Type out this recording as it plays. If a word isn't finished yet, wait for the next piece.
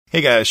Hey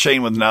guys,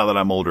 Shane with Now That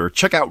I'm Older.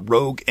 Check out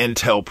Rogue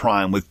Intel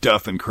Prime with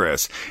Duff and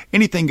Chris.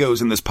 Anything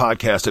goes in this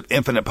podcast of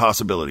infinite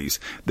possibilities.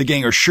 The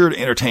gang are sure to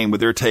entertain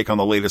with their take on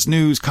the latest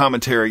news,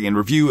 commentary, and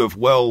review of,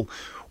 well,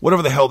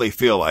 whatever the hell they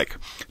feel like.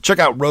 Check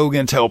out Rogue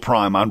Intel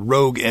Prime on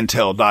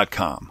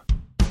rogueintel.com.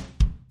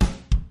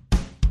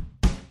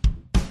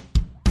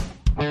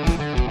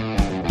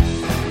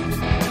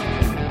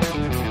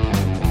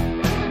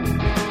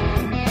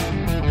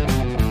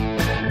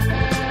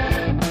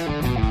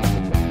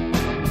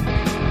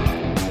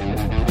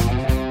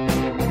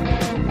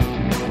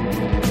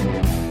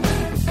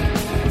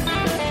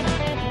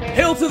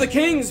 Hail to the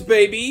kings,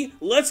 baby!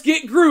 Let's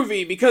get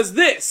groovy, because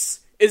this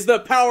is the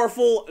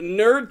Powerful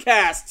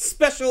Nerdcast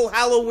Special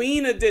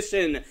Halloween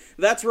Edition.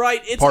 That's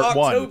right, it's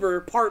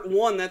October, Part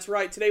 1, that's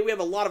right. Today we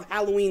have a lot of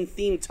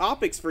Halloween-themed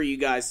topics for you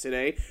guys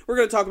today. We're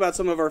going to talk about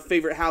some of our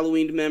favorite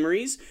Halloween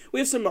memories. We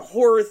have some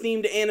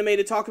horror-themed anime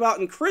to talk about,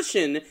 and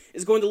Christian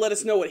is going to let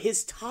us know what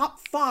his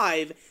top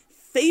 5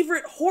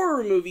 favorite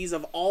horror movies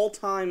of all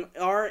time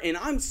are, and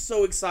I'm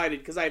so excited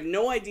because I have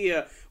no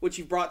idea what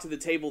you've brought to the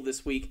table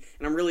this week,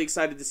 and I'm really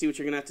excited to see what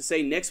you're going to have to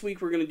say. Next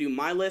week we're going to do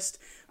my list,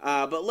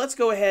 but let's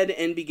go ahead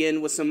and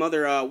begin with some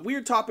other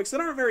weird topics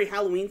that aren't very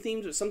Halloween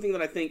themed, but something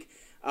that I think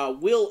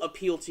will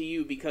appeal to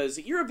you because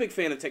you're a big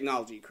fan of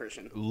technology,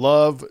 Christian.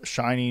 Love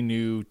shiny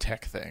new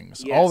tech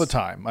things all the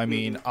time. I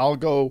mean, I'll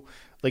go...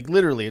 Like,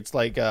 literally, it's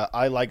like,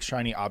 I like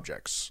shiny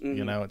objects,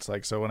 you know? It's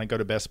like, so when I go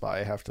to Best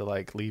Buy, I have to,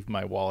 like, leave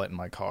my wallet in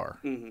my car.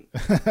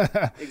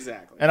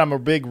 Exactly. And I'm a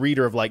big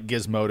reader of, like,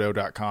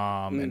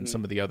 Gizmodo.com and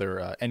some of the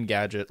other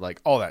Engadget,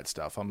 like, all that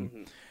stuff.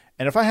 And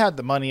if I had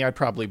the money, I'd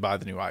probably buy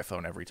the new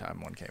iPhone every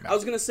time one came out. I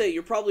was going to say,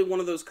 you're probably one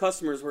of those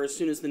customers where as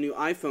soon as the new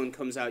iPhone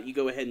comes out, you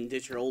go ahead and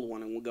ditch your old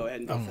one, and we'll go ahead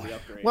and go for the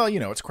upgrade. Well, you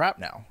know, it's crap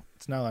now.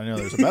 It's now that I know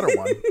there's a better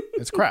one.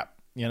 It's crap.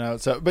 You know,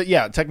 so, but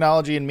yeah,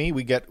 technology and me,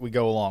 we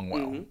go along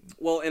well.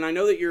 Well, and I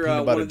know that you're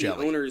one of the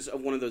owners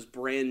of one of those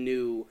brand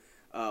new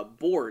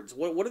boards.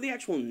 What are the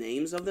actual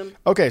names of them?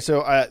 Okay,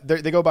 so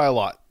they go by a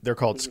lot. They're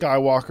called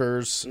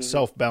Skywalkers,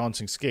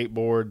 self-balancing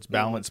skateboards,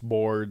 balance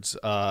boards.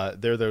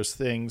 They're those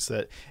things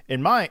that,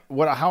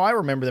 how I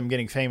remember them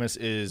getting famous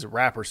is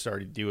rappers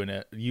started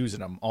using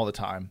them all the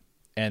time.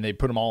 And they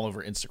put them all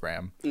over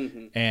Instagram.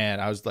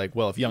 And I was like,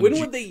 well, if young... When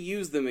would they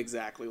use them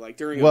exactly? Like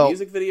during a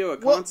music video, a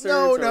concert?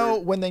 No.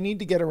 When they need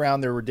to get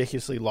around their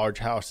ridiculously large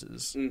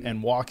houses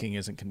and walking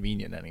isn't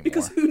convenient anymore.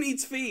 Because who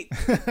needs feet?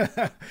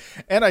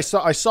 And I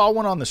saw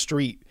one on the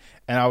street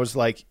and I was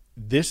like,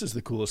 this is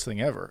the coolest thing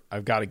ever.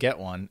 I've got to get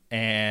one.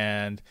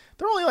 And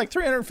they're only like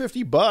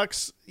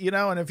 $350, you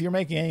know, and if you're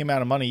making any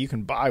amount of money, you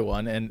can buy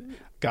one. And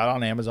got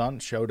on Amazon,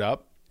 showed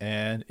up.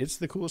 And it's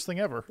the coolest thing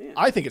ever. Yeah.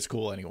 I think it's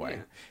cool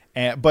anyway.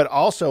 Yeah. But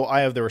also,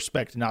 I have the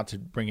respect not to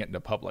bring it into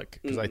public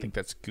because I think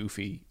that's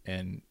goofy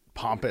and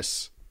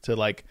pompous to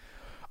like...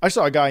 I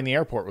saw a guy in the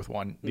airport with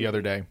one the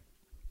other day.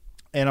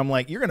 And I'm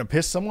like, you're going to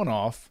piss someone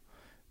off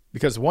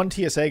because one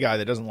TSA guy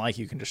that doesn't like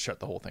you can just shut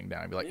the whole thing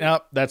down. And be like,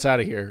 nope, that's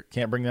out of here.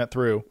 Can't bring that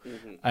through.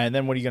 And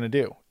then what are you going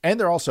to do? And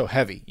they're also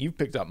heavy. You've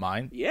picked up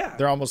mine. Yeah.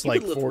 They're almost you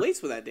like... You could lift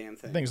weights with that damn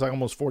thing. Thing's like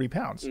almost 40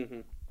 pounds.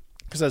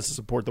 Because that's to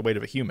support the weight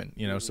of a human,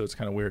 you know, so it's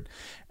kind of weird.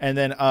 And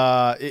then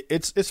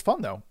it's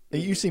fun, though.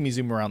 You see me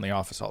zoom around the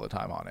office all the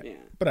time on it,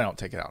 but I don't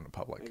take it out in the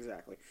public.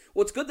 Exactly.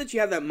 Well, it's good that you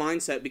have that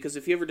mindset, because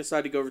if you ever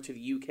decide to go over to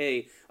the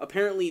UK,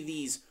 apparently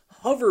these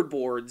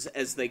hoverboards,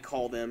 as they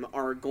call them,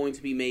 are going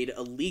to be made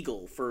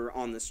illegal for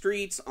on the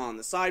streets, on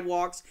the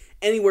sidewalks,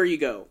 anywhere you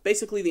go.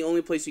 Basically, the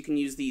only place you can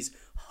use these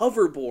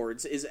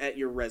hoverboards is at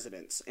your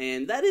residence.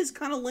 And that is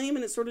kind of lame,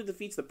 and it sort of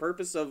defeats the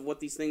purpose of what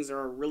these things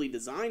are really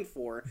designed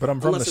for. But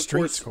I'm from the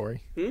streets,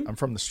 Corey. I'm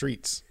from the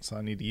streets, so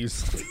I need to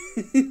use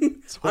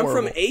them. I'm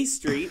from A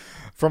Street.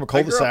 From a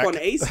cul-de-sac. I grew up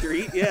on A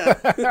Street, yeah.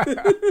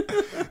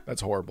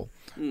 That's horrible.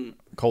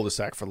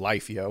 Cul-de-sac for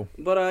life, yo.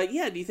 But, do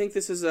you think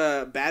this is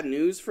bad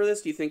news for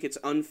this? Do you think it's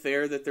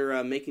unfair that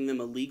they're making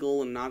them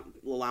illegal and not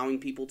allowing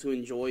people to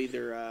enjoy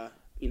their,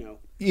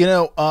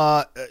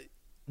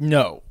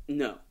 No.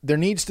 No. There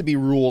needs to be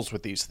rules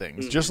with these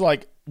things. Just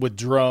like with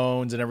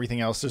drones and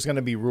everything else, there's going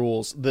to be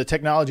rules. The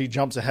technology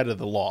jumps ahead of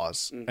the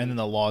laws, and then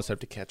the laws have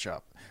to catch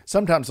up.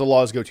 Sometimes the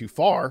laws go too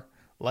far,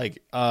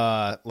 like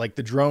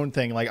the drone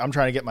thing. Like, I'm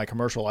trying to get my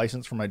commercial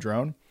license for my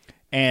drone,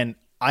 and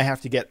I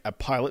have to get a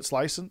pilot's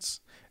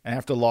license, and I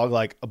have to log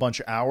like a bunch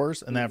of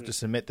hours, and I have to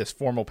submit this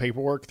formal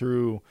paperwork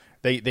through,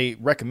 they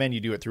recommend you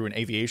do it through an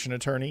aviation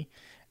attorney,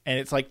 and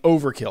it's like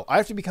overkill. I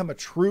have to become a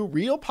true,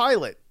 real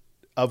pilot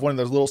of one of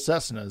those little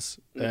Cessnas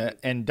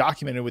and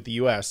document it with the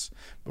U.S.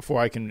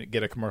 before I can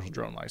get a commercial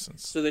drone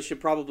license. So they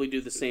should probably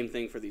do the same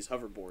thing for these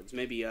hoverboards.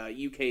 Maybe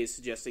UK is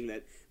suggesting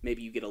that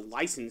maybe you get a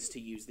license to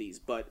use these,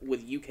 but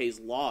with UK's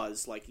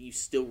laws, like, you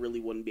still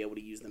really wouldn't be able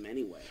to use them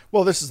anyway.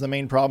 Well, this is the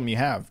main problem you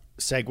have.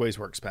 Segways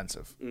were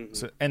expensive,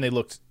 and they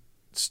looked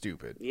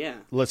stupid. Yeah.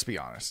 Let's be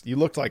honest. You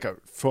looked like a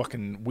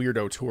fucking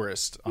weirdo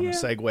tourist on a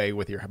Segway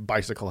with your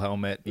bicycle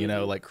helmet, you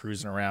know, like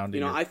cruising around. You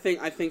know, I think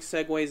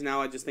Segways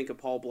now, I just think of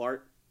Paul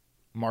Blart.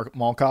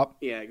 Mall Cop.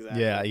 Yeah,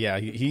 exactly. Yeah.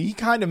 He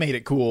kind of made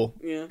it cool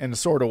in a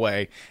sort of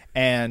way.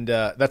 And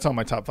that's on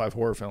my top 5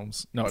 horror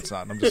films. No, it's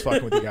not. I'm just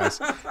fucking with you guys.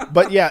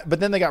 But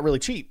then they got really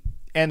cheap.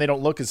 And they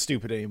don't look as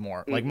stupid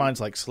anymore. Like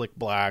mine's like slick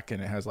black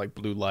and it has like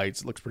blue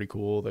lights. It looks pretty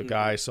cool. The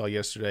guy I saw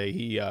yesterday,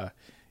 he had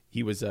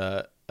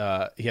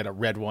a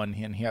red one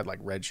and he had like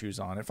red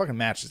shoes on. It fucking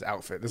matched his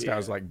outfit. This guy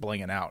was like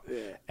blinging out. Yeah.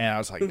 And I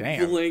was like,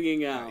 damn.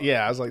 Blinging out.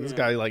 Yeah, I was like, this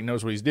guy like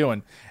knows what he's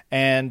doing.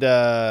 And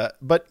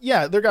but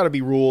yeah, there got to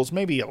be rules,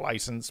 maybe a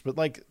license, but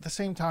like at the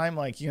same time,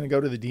 like you're gonna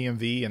go to the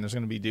DMV and there's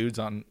gonna be dudes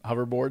on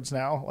hoverboards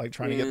now, like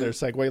trying to get their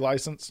Segway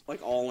license,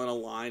 like all in a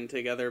line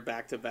together,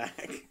 back to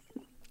back.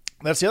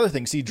 That's the other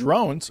thing. See,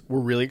 drones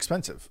were really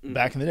expensive.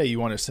 Back in the day, you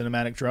want a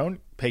cinematic drone,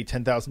 pay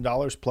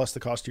 $10,000 plus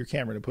the cost of your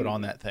camera to put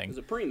on that thing. It was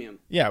a premium.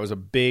 Yeah, it was a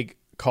big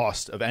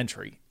cost of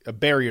entry, a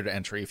barrier to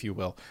entry, if you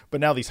will.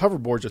 But now these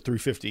hoverboards are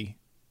 $350,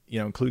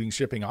 including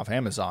shipping off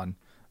Amazon.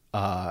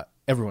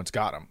 Everyone's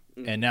got them.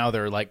 And now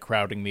they're like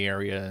crowding the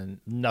area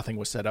and nothing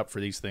was set up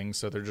for these things.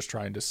 So they're just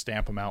trying to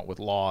stamp them out with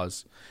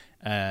laws.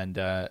 And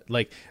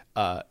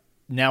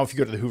now, if you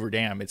go to the Hoover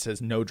Dam, it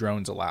says no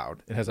drones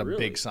allowed. It has a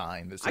big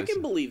sign that says. I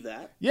can believe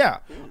that. Yeah.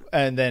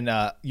 And then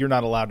you're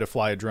not allowed to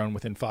fly a drone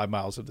within 5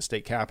 miles of the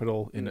state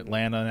capitol in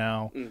Atlanta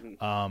now,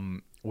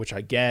 which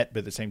I get. But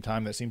at the same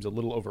time, that seems a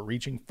little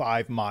overreaching.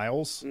 5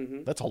 miles.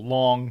 That's a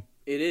long.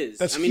 It is.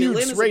 That's huge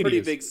Atlanta's radius. A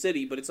pretty big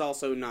city, but it's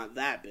also not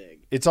that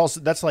big.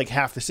 That's like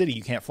half the city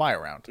you can't fly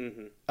around.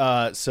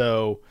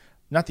 So.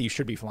 Not that you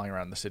should be flying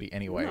around the city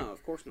anyway. No,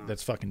 of course not.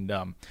 That's fucking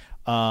dumb.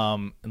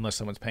 Unless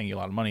someone's paying you a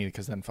lot of money,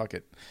 because then fuck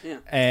it. Yeah.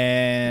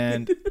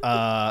 And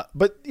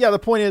but yeah, the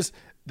point is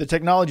the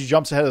technology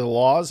jumps ahead of the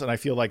laws, and I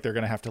feel like they're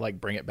going to have to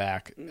like bring it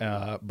back.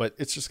 But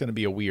it's just going to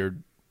be a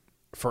weird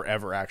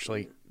forever.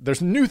 Actually,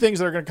 there's new things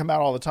that are going to come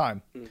out all the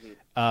time.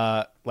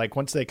 Like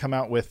once they come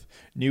out with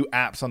new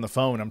apps on the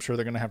phone, I'm sure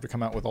they're going to have to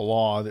come out with a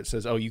law that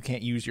says, oh, you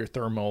can't use your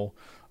thermal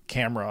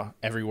camera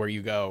everywhere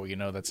you go.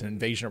 That's an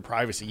invasion of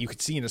privacy. You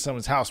could see into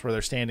someone's house where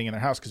they're standing in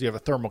their house because you have a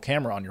thermal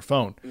camera on your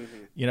phone.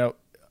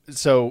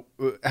 So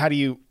how do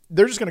you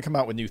they're just going to come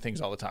out with new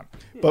things all the time.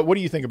 But what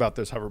do you think about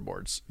those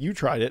hoverboards? You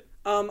tried it.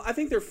 I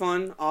think they're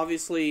fun.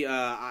 Obviously,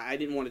 I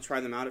didn't want to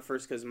try them out at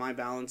first because my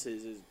balance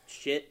is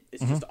shit.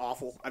 It's just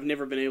awful. I've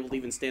never been able to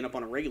even stand up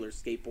on a regular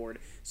skateboard.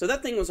 So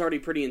that thing was already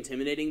pretty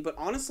intimidating. But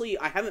honestly,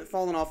 I haven't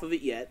fallen off of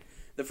it yet.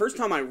 The first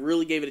time I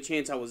really gave it a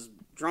chance, I was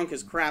drunk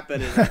as crap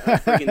at a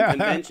freaking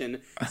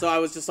convention. So I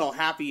was just all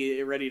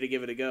happy, ready to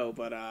give it a go.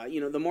 But,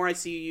 the more I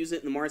see you use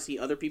it, and the more I see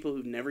other people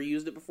who've never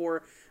used it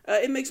before,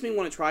 it makes me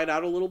want to try it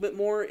out a little bit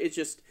more. It's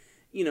just,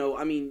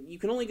 you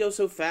can only go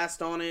so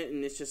fast on it,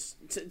 and it's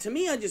just, to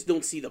me, I just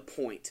don't see the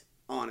point,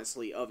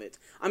 honestly, of it.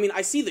 I mean,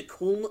 I see the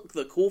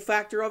cool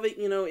factor of it,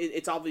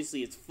 it's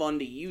obviously, it's fun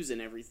to use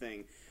and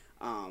everything.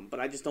 But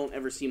I just don't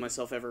ever see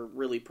myself ever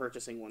really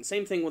purchasing one.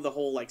 Same thing with the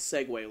whole,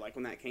 Segway,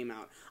 when that came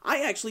out.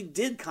 I actually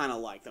did kind of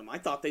like them. I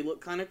thought they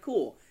looked kind of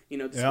cool,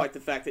 despite the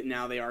fact that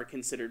now they are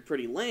considered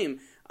pretty lame.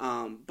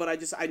 But I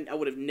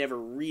would have never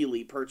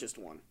really purchased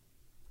one.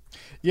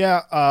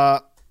 Yeah,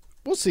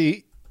 we'll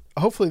see.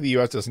 Hopefully the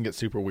U.S. doesn't get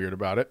super weird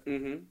about it.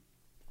 Mm-hmm.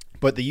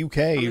 But the UK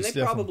is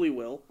they probably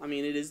will. I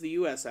mean, it is the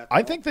U.S. after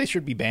I think they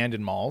should be banned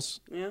in malls.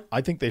 Yeah. I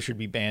think they should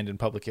be banned in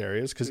public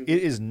areas because it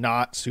is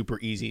not super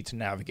easy to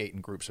navigate in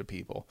groups of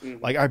people.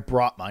 Mm-hmm. I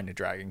brought mine to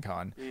Dragon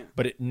Con,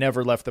 but it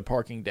never left the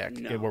parking deck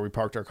where we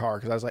parked our car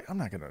because I was like, I'm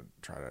not going to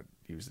try to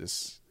use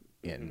this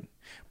in. Mm-hmm.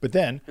 But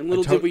then... And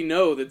little did we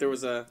know that there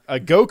was a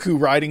Goku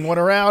riding one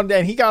around,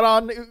 and he got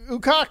on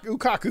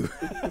Ukaku.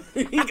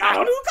 He got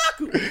on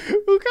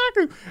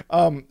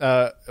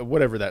Ukaku.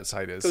 Whatever that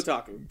site is.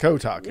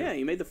 Kotaku. Yeah,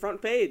 you made the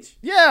front page.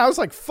 Yeah, I was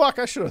like, fuck,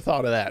 I should have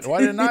thought of that.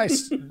 Why didn't I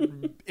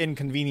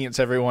inconvenience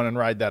everyone and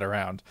ride that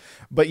around?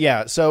 But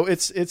yeah, so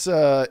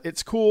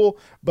it's cool,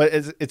 but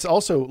it's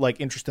also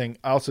interesting.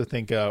 I also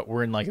think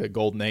we're in a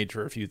golden age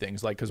for a few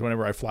things, because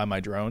whenever I fly my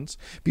drones,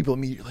 people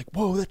immediately are like,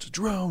 whoa, that's a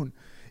drone.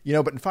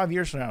 But in 5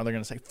 years from now, they're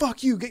going to say,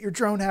 fuck you, get your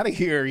drone out of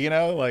here,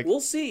 We'll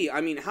see. I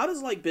mean, how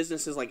does,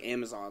 businesses like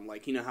Amazon,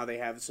 how they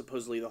have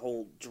supposedly the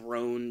whole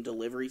drone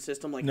delivery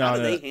system, how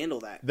do they handle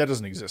that? That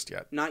doesn't exist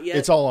yet. Not yet?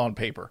 It's all on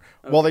paper.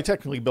 Okay. Well, they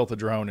technically built a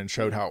drone and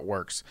showed how it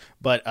works,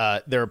 but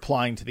they're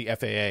applying to the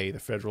FAA,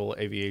 the Federal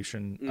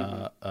Aviation,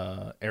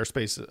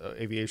 Airspace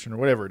Aviation, or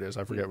whatever it is.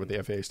 I forget what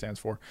the FAA stands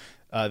for.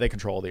 They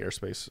control the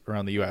airspace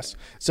around the U.S.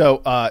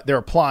 So they're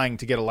applying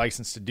to get a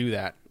license to do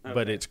that,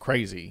 but it's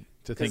crazy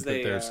to think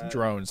that there's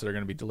drones that are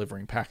going to be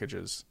delivering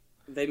packages.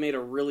 They made a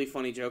really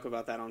funny joke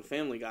about that on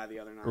Family Guy the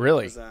other night.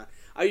 Really? Because,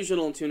 I usually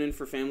don't tune in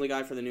for Family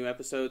Guy for the new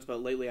episodes,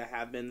 but lately I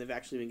have been. They've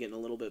actually been getting a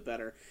little bit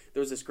better. There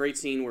was this great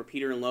scene where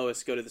Peter and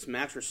Lois go to this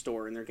mattress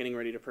store, and they're getting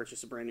ready to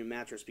purchase a brand new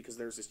mattress because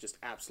theirs is just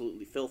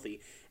absolutely filthy.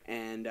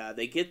 And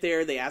they get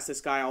there, they ask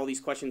this guy all these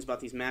questions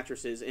about these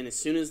mattresses, and as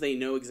soon as they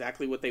know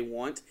exactly what they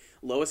want,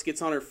 Lois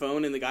gets on her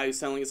phone, and the guy who's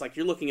selling is like,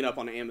 you're looking it up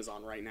on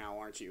Amazon right now,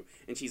 aren't you?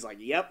 And she's like,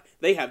 yep,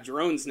 they have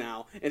drones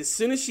now. And as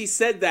soon as she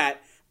said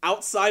that,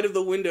 outside of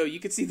the window, you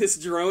could see this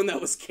drone that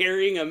was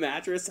carrying a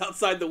mattress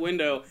outside the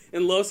window,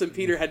 and Lois and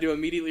Peter had to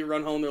immediately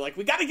run home. They're like,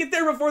 we got to get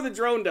there before the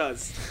drone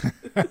does.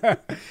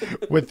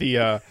 With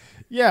the,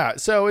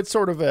 so it's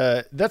sort of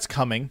that's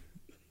coming.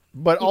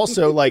 But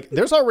also, like,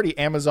 there's already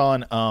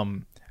Amazon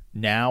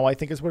Now, I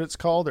think is what it's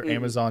called, or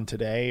Amazon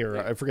Today, or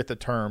I forget the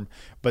term.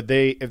 But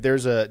if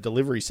there's a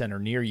delivery center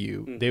near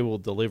you, they will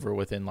deliver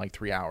within like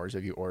 3 hours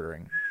of you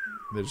ordering.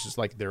 There's just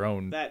like their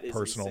own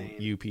personal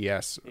insane.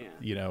 UPS, that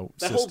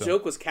system. whole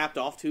joke was capped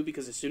off too,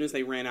 because as soon as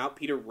they ran out,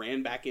 Peter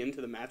ran back into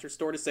the mattress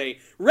store to say,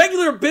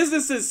 "Regular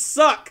businesses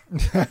suck."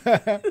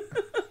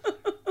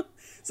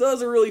 So that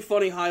was a really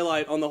funny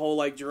highlight on the whole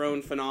like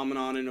drone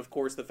phenomenon, and of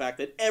course the fact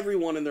that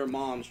everyone and their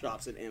mom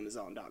shops at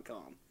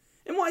Amazon.com.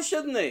 And why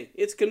shouldn't they?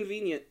 It's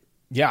convenient.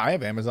 Yeah, I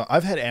have Amazon.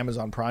 I've had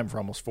Amazon Prime for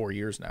almost 4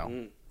 years now.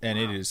 And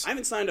it is. I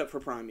haven't signed up for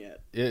Prime yet.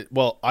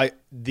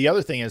 The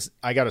other thing is,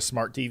 I got a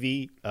smart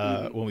TV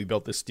when we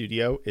built this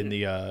studio in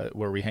the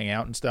where we hang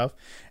out and stuff,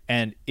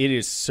 and it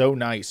is so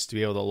nice to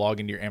be able to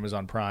log into your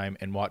Amazon Prime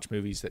and watch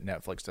movies that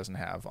Netflix doesn't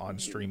have on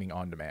streaming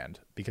on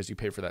demand, because you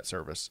pay for that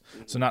service.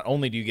 So not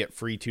only do you get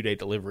free 2-day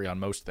delivery on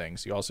most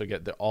things, you also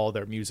get all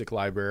their music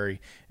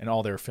library and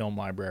all their film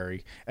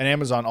library. And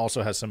Amazon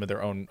also has some of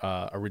their own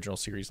original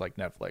series like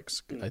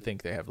Netflix. I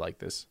think they have like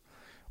this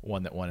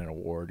one that won an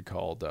award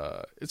called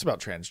it's about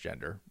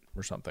transgender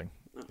or something.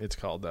 It's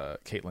called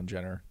Caitlyn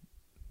Jenner,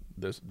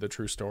 the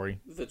true story.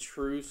 The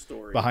true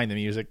story behind the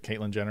music,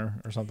 Caitlyn Jenner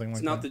or something.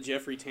 It's like not that. The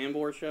Jeffrey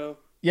Tambor show.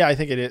 Yeah, I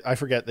think it is. I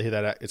forget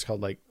that it's called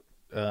like.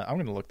 I'm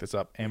going to look this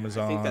up.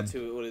 Amazon. I think that's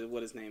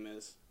what his name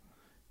is.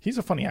 He's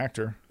a funny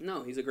actor.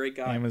 No, he's a great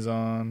guy.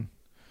 Amazon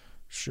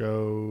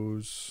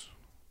shows.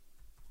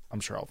 I'm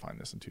sure I'll find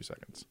this in 2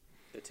 seconds.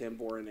 The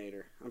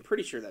Tamborinator. I'm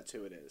pretty sure that's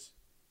who it is.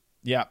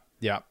 Yeah.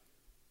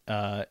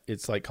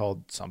 It's like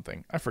called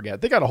something. I forget.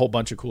 They got a whole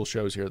bunch of cool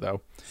shows here,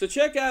 though. So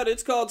check out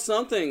It's Called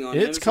Something on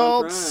It's Amazon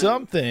called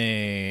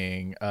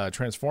Prime.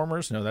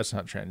 Transformers. No, that's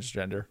not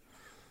transgender.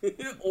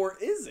 Or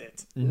is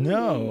it?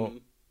 No.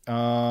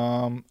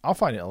 I'll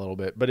find it in a little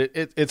bit, but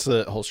it's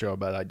a whole show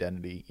about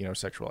identity,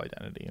 sexual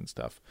identity and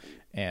stuff.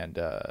 And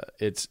I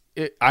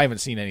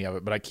haven't seen any of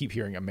it, but I keep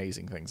hearing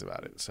amazing things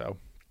about it. So,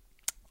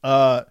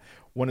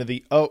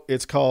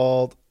 it's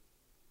called.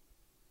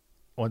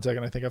 One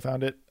second, I think I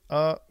found it.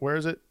 Where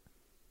is it?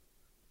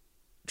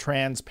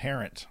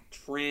 Transparent.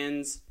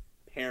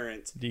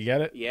 Transparent. Do you get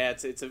it? Yeah,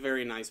 it's a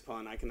very nice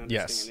pun. I can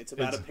understand. Yes, it's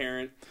about a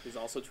parent who's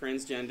also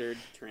transgendered.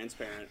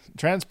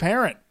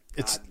 Transparent.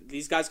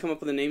 These guys come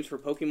up with the names for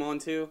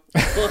Pokemon too.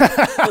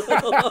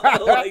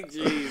 Like,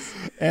 jeez.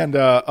 And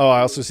I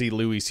also see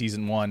Louis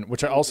season 1,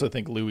 which I also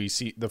think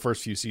the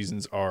first few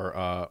seasons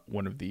are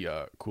one of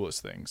the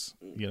coolest things.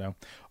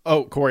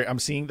 Oh, Corey, I'm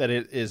seeing that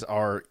it is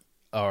our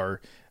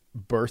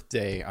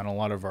birthday on a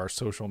lot of our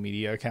social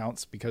media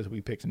accounts, because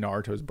we picked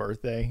Naruto's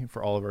birthday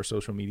for all of our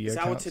social media accounts.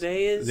 Is that what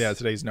today is? Yeah,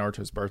 today's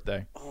Naruto's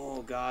birthday.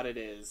 Oh, God, it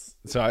is.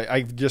 So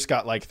I just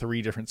got like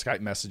 3 different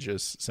Skype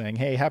messages saying,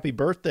 "Hey, happy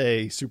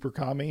birthday, Super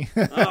Kami."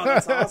 Oh,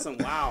 that's awesome.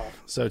 Wow.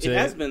 So it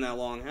has been that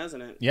long,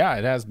 hasn't it? Yeah,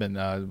 it has been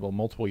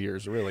multiple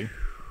years, really.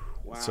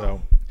 Wow.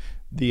 So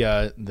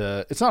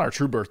it's not our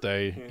true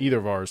birthday, either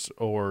of ours,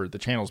 or the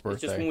channel's birthday.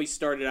 It's just when we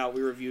started out,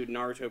 we reviewed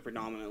Naruto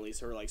predominantly,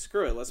 so we're like,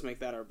 screw it, let's make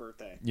that our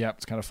birthday. Yeah,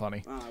 it's kind of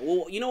funny.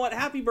 Well, you know what?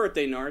 Happy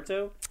birthday,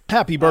 Naruto.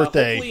 Happy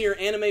birthday. Hopefully your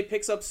anime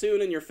picks up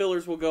soon and your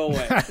fillers will go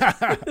away.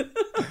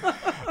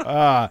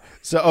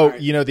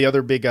 The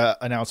other big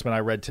announcement I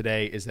read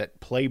today is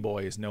that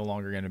Playboy is no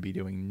longer going to be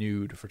doing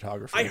nude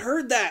photography. I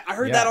heard that.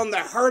 That on the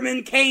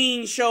Herman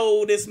Cain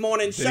show this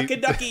morning.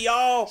 Shucky ducky,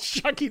 y'all.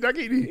 Shucky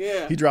ducky.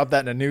 Yeah. He dropped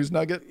that in a news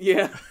nugget. Yeah.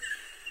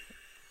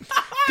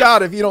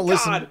 God, if you don't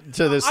listen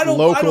to this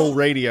local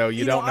radio,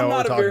 you don't know what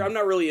we're talking about. I'm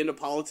not really into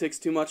politics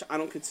too much. I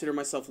don't consider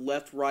myself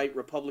left, right,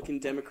 Republican,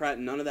 Democrat,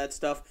 none of that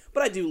stuff.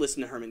 But I do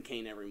listen to Herman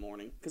Cain every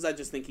morning because I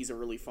just think he's a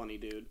really funny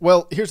dude.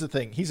 Well, here's the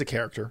thing. He's a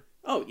character.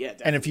 Oh, yeah,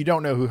 definitely. And if you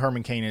don't know who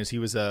Herman Cain is, he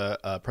was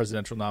a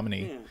presidential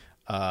nominee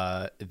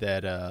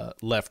that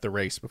left the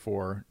race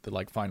before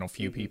the final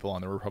few people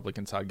on the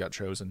Republican side got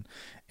chosen.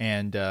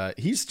 And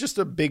he's just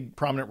a big,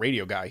 prominent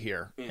radio guy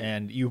here.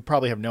 And you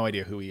probably have no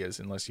idea who he is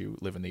unless you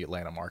live in the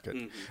Atlanta market.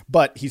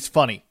 But he's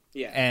funny.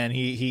 Yeah. And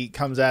he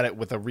comes at it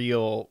with a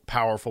real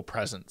powerful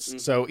presence.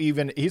 So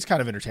he's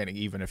kind of entertaining,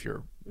 even if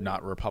you're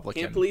not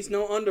Republican. Can't police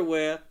no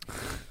underwear.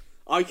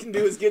 All you can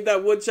do is give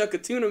that woodchuck a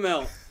tuna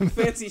melt,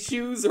 fancy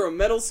shoes, or a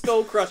metal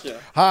skull crusher.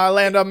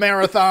 Highlander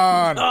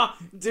Marathon.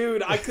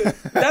 Dude,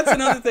 that's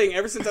another thing.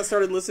 Ever since I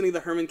started listening to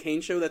the Herman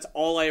Cain show, that's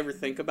all I ever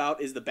think about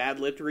is the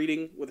bad lipped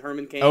reading with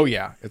Herman Cain. Oh,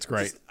 yeah. It's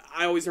great.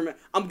 I always remember,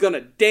 I'm going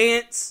to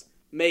dance,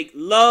 make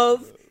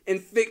love,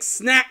 and fix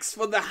snacks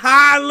for the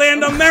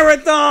Highlander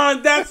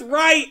Marathon. That's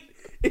right.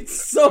 It's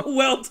so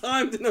well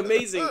timed and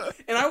amazing.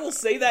 And I will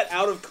say that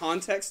out of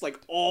context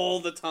all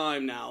the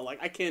time now.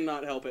 I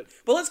cannot help it.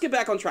 But let's get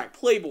back on track.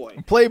 Playboy.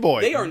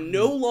 They are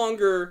no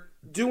longer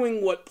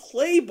doing what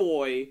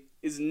Playboy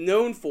is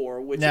known for,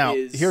 which is... Now,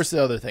 here's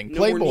the other thing.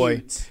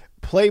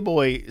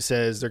 Playboy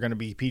says they're going to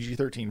be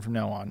PG-13 from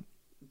now on.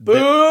 Boo!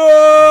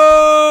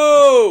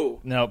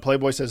 No,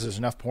 Playboy says there's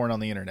enough porn on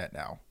the internet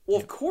now. Well,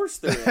 of course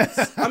there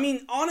is. I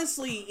mean,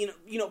 honestly,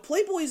 you know,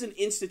 Playboy is an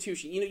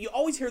institution. You know, you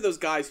always hear those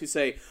guys who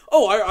say,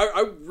 "Oh,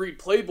 I read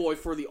Playboy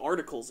for the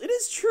articles." It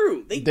is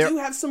true. They do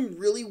have some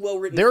really well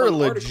written. They're a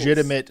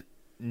legitimate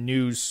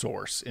news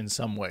source in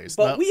some ways,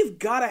 but we've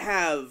got to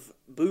have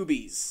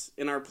boobies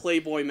in our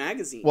Playboy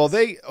magazine. Well,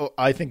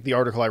 I think the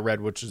article I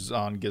read, which is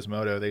on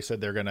Gizmodo, they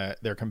said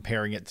they're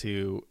comparing it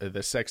to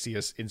the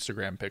sexiest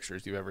Instagram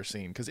pictures you've ever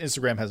seen, because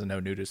Instagram has a no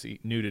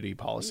nudity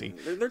policy.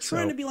 They're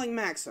trying to be like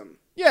Maxim.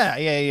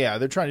 Yeah.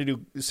 They're trying to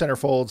do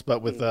centerfolds,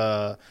 but with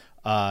no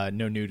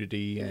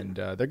nudity, and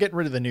they're getting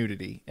rid of the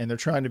nudity, and they're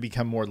trying to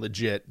become more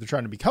legit. They're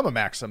trying to become a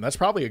Maxim. That's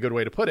probably a good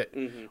way to put it.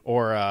 Mm-hmm.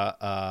 Or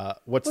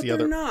what's but the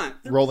other?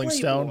 Not. They're Rolling Playboy.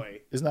 Stone.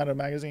 Isn't that a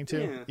magazine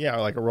too? Yeah,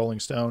 like a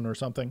Rolling Stone or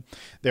something.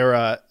 They're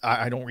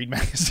I don't read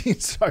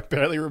magazines, so I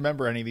barely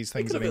remember any of these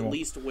things anymore. They could have at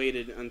least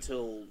waited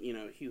until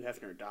Hugh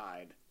Hefner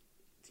died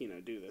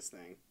to do this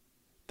thing.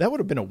 That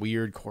would have been a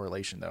weird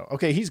correlation, though.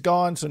 Okay, he's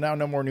gone, so now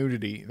no more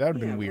nudity. That would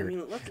have been weird. I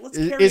mean,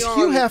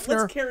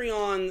 let's carry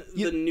on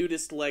the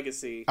nudist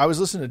legacy. I was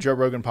listening to Joe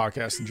Rogan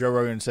podcast, and Joe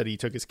Rogan said he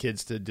took his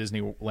kids to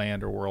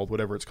Disneyland or World,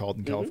 whatever it's called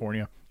in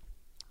California,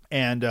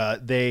 and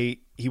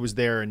he was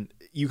there, and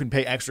you can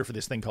pay extra for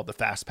this thing called the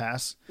Fast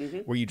Pass,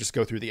 where you just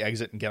go through the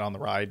exit and get on the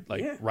ride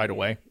right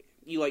away.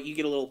 You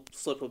get a little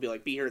slip. It'll be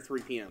like, be here at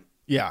 3 p.m.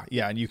 Yeah,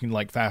 and you can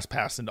fast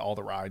pass into all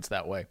the rides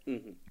that way.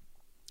 Mm-hmm.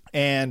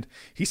 And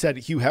he said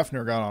Hugh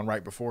Hefner got on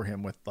right before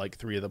him with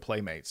 3 of the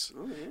Playmates.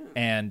 Oh, yeah.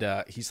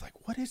 And he's like,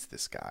 what is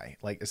this guy?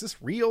 Is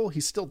this real?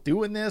 He's still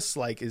doing this?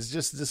 Is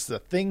this the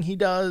thing he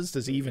does?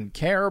 Does he even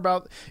care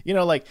about,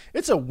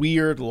 it's a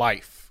weird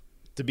life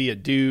to be a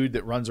dude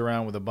that runs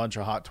around with a bunch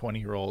of hot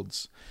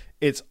 20-year-olds.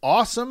 It's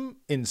awesome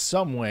in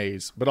some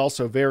ways, but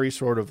also very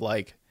sort of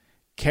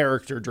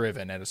character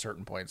driven at a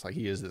certain point. It's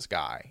he is this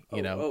guy,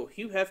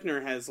 Hugh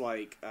Hefner has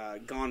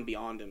gone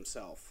beyond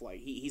himself.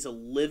 He's a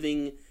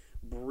living,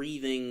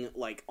 breathing,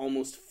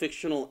 almost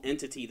fictional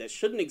entity that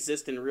shouldn't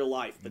exist in real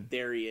life, but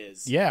there he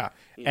is. Yeah.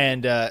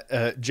 And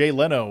Jay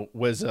Leno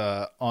was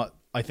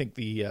I think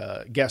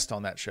the guest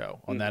on that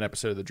show, on that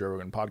episode of the Joe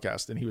Rogan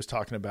podcast, and he was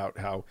talking about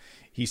how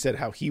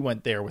he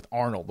went there with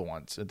Arnold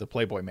once at the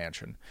Playboy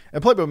Mansion.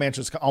 And Playboy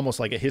Mansion is almost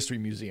like a history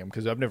museum,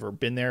 because I've never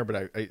been there,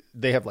 but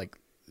they have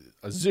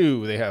a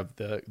zoo. They have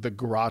the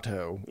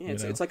grotto. Yeah,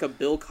 it's like a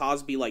Bill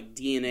Cosby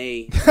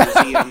DNA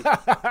museum.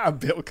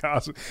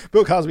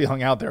 Bill Cosby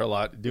hung out there a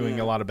lot, doing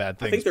a lot of bad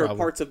things. I think there are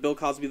parts of Bill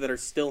Cosby that are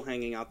still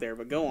hanging out there,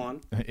 but go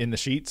on. In the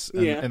sheets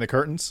and the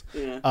curtains.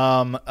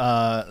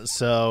 Yeah.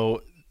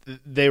 So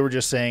they were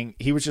just saying,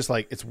 he was just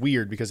it's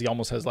weird because he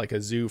almost has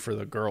a zoo for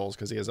the girls,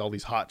 because he has all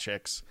these hot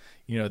chicks,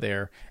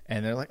 there,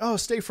 and they're like, oh,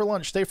 stay for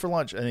lunch.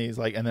 And he's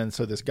and then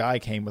so this guy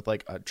came with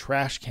a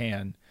trash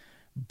can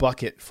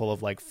bucket full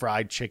of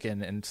fried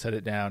chicken and set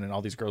it down, and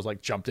all these girls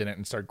jumped in it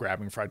and started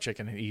grabbing fried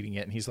chicken and eating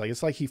it, and he's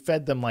it's he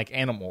fed them like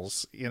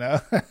animals,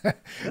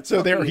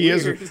 So there he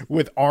is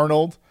with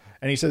Arnold,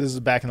 and he said this is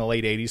back in the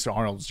late 80s, so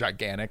Arnold's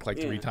gigantic,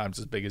 3 times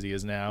as big as he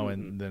is now,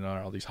 and then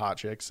all these hot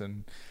chicks,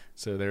 and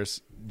so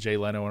there's Jay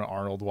Leno and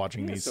Arnold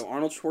watching these. So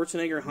Arnold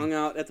Schwarzenegger hung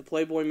out at the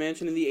Playboy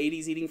Mansion in the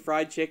 80s eating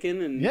fried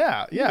chicken, and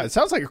it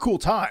sounds like a cool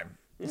time.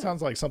 It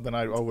sounds like something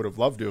I would have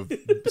loved to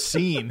have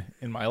seen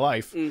in my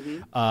life.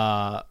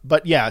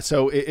 But yeah,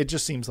 so it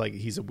just seems like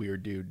he's a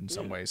weird dude in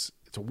some ways.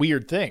 It's a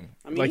weird thing.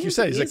 I mean, like you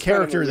said, he's a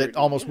character that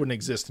almost wouldn't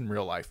exist in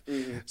real life.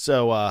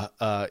 So,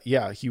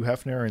 Hugh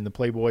Hefner and the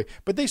Playboy,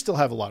 but they still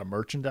have a lot of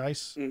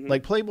merchandise.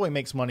 Playboy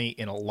makes money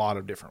in a lot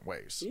of different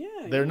ways.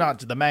 They're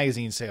not the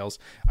magazine sales.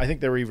 I think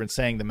they were even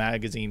saying the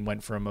magazine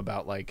went from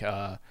about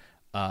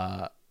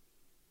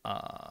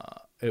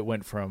it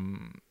went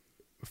from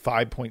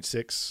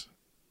 5.6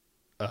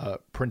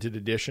 printed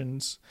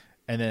editions,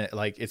 and then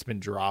it's been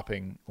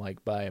dropping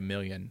by 1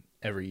 million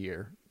every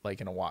year,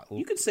 in a while.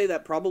 You could say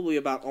that probably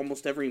about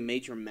almost every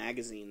major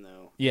magazine,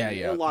 though. Yeah.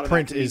 A lot of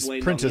print is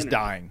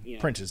dying.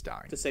 Print is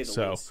dying, to say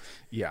the least.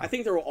 Yeah, I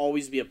think there will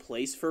always be a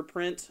place for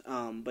print,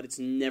 but it's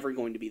never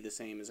going to be the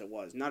same as it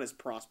was. Not as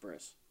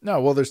prosperous. No,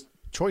 well, there's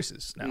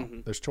choices now.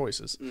 There's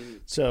choices.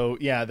 So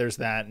yeah, there's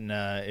that, and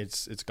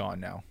it's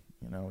gone now.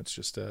 It's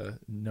just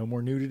no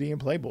more nudity in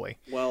Playboy.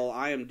 Well,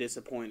 I am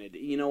disappointed.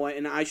 You know what?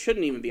 And I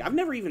shouldn't even be. I've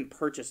never even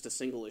purchased a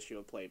single issue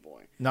of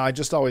Playboy. No, I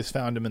just always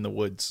found him in the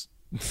woods.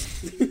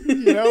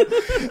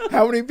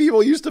 How many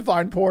people used to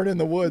find porn in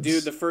the woods?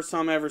 Dude, the first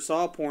time I ever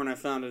saw porn, I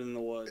found it in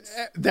the woods.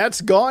 That's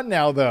gone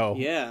now, though.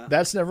 Yeah.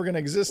 That's never going to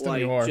exist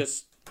anymore.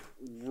 Just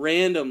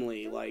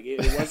randomly.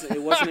 It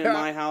wasn't in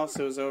my house.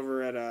 It was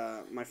over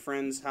at my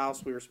friend's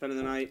house. We were spending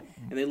the night,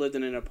 and they lived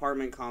in an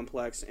apartment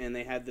complex, and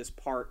they had this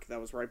park that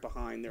was right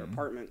behind their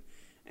apartment.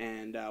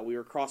 And we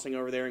were crossing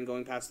over there and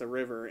going past the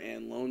river,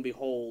 and lo and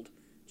behold,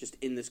 just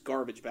in this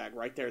garbage bag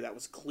right there that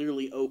was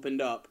clearly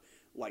opened up,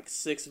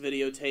 6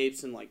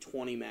 videotapes and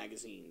 20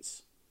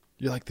 magazines.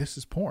 You're like, this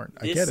is porn.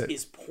 I get it.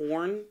 This is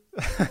porn.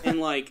 And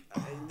like,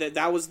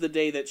 that was the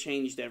day that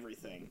changed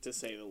everything, to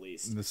say the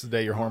least. And this is the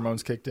day your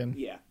hormones kicked in?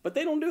 Yeah. But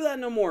they don't do that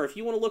no more. If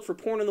you want to look for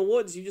porn in the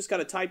woods, you just got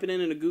to type it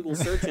in a Google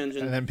search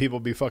engine. And then people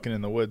be fucking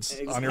in the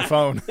woods on your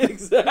phone.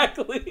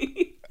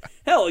 Exactly.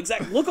 Hell,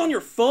 exactly. Look on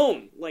your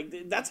phone.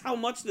 Like, that's how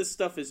much this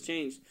stuff has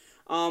changed.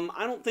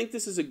 I don't think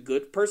this is a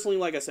good... Personally,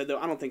 like I said, though,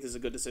 I don't think this is a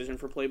good decision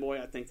for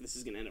Playboy. I think this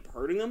is going to end up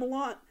hurting them a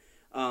lot.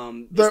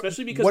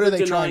 Especially because what are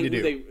they're they trying to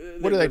do?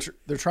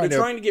 They're trying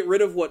to get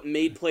rid of what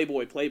made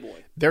Playboy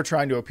Playboy. They're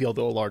trying to appeal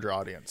to a larger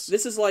audience.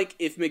 This is like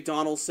if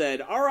McDonald's said,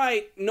 "All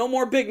right, no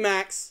more Big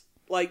Macs."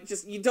 Like,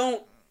 just you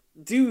don't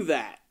do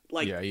that.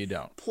 Like, yeah, you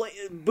don't.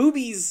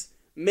 Boobies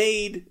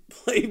made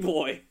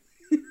Playboy.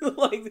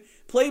 Like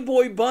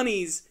Playboy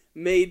bunnies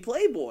made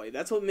Playboy.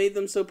 That's what made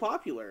them so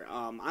popular.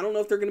 I don't know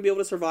if they're going to be able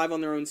to survive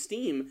on their own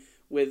steam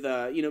with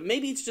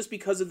maybe it's just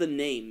because of the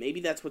name. Maybe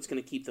that's what's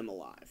going to keep them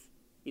alive.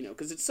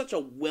 Because it's such a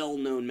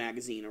well-known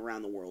magazine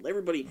around the world.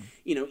 Everybody,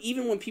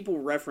 even when people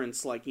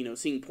reference, like,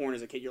 seeing porn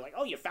as a kid, you're like,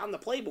 oh, you found the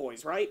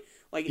Playboys, right?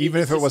 Like,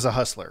 even if it was a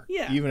Hustler.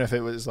 Yeah. Even if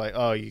it was like,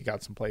 oh, you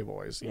got some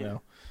Playboys, you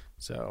know?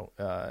 So,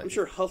 I'm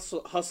sure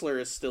Hustler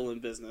is still in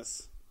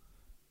business.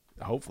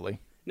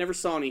 Hopefully. Never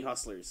saw any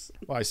Hustlers.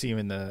 Well, I see them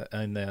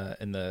in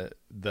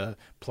the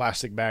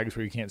plastic bags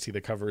where you can't see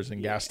the covers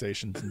in gas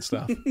stations and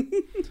stuff.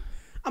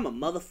 I'm a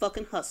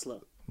motherfucking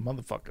hustler.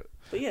 Motherfucker.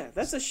 But yeah,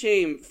 that's a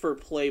shame for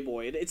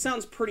Playboy. It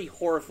sounds pretty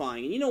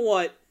horrifying. And you know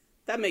what?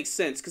 That makes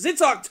sense. Because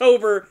it's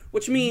October,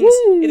 which means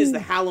it is the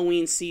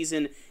Halloween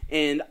season.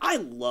 And I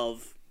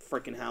love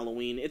freaking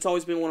Halloween. It's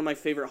always been one of my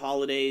favorite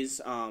holidays.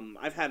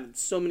 I've had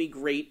so many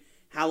great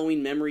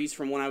Halloween memories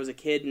from when I was a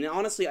kid. And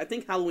honestly, I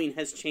think Halloween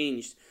has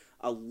changed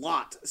a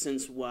lot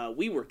since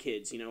we were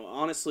kids.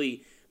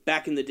 Honestly,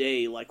 back in the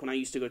day, like when I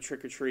used to go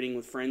trick-or-treating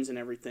with friends and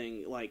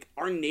everything, like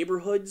our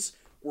neighborhoods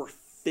were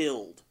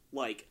filled.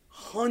 Like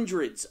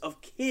hundreds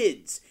of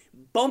kids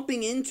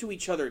bumping into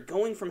each other,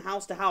 going from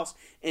house to house,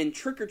 and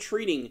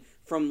trick-or-treating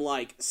from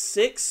like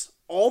 6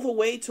 all the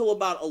way till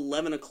about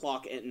 11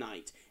 o'clock at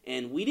night.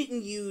 And we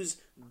didn't use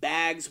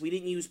bags, we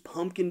didn't use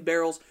pumpkin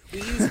barrels, we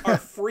used our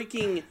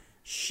freaking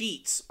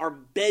sheets, our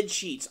bed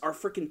sheets, our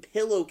freaking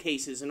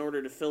pillowcases in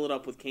order to fill it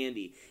up with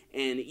candy.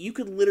 And you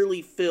could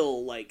literally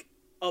fill like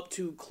up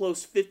to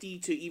close 50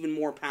 to even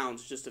more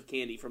pounds just of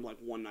candy from like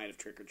one night of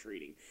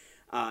trick-or-treating.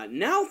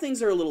 Now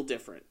things are a little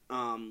different.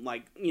 I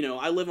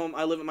live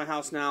at my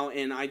house now,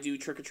 and I do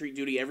trick-or-treat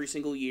duty every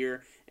single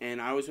year,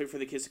 and I always wait for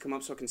the kids to come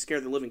up so I can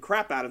scare the living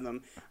crap out of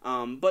them.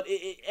 But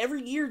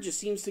every year just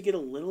seems to get a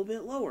little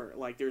bit lower.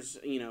 Like there's,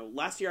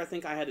 last year I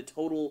think I had a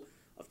total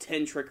of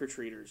 10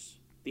 trick-or-treaters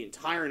the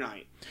entire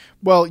night.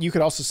 Well, you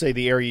could also say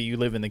the area you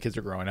live in, the kids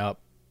are growing up.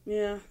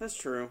 Yeah, that's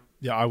true.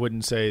 Yeah, I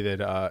wouldn't say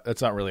that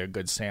that's not really a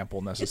good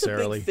sample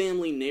necessarily. It's a big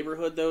family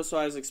neighborhood, though, so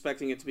I was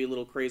expecting it to be a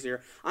little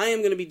crazier. I am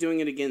going to be doing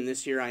it again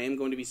this year. I am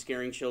going to be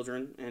scaring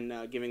children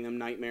and giving them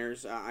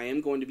nightmares. I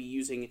am going to be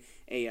using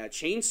a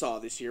chainsaw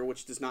this year,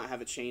 which does not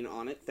have a chain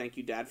on it. Thank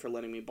you, Dad, for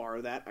letting me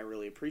borrow that. I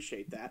really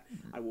appreciate that.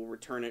 I will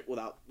return it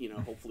without,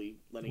 hopefully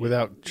letting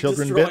without it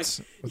children destroy.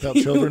 bits? Without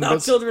children without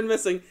bits? children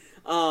missing.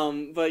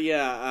 But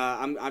yeah,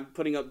 I'm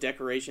putting up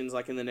decorations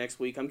like in the next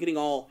week. I'm getting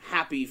all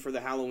happy for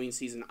the Halloween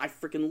season. I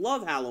freaking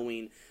love Halloween.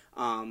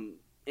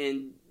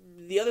 And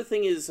the other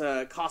thing is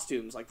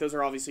costumes. Like those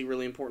are obviously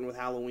really important with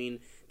Halloween.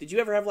 Did you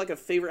ever have like a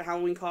favorite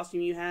Halloween costume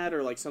you had,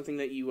 or like something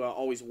that you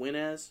always win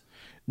as?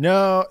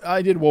 No,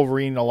 I did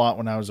Wolverine a lot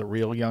when I was a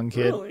real young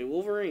kid. Really,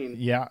 Wolverine?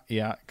 Yeah,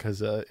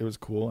 because it was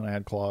cool and I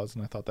had claws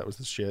and I thought that was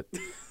the shit.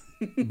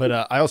 But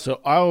I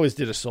always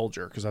did a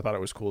soldier because I thought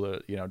it was cool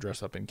to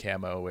dress up in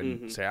camo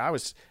and say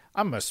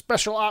I'm a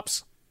special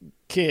ops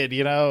kid,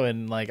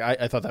 and like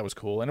I thought that was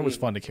cool, and it was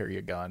fun to carry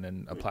a gun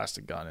and a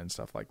plastic gun and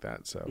stuff like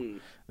that. So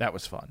that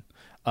was fun.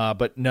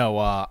 But no,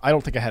 I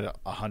don't think I had a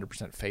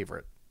 100%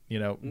 favorite.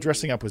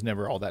 Dressing up was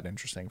never all that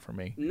interesting for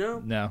me.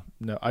 No.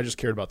 I just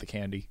cared about the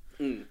candy.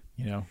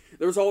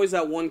 There was always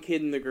that one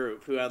kid in the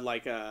group who had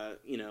like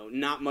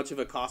not much of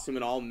a costume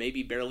at all,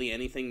 maybe barely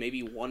anything,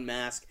 maybe one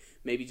mask,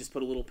 maybe just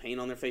put a little paint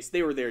on their face.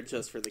 They were there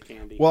just for the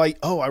candy. Well,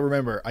 I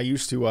remember I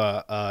used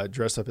to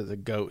dress up as a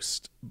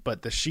ghost,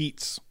 but the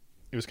sheets,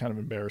 it was kind of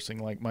embarrassing.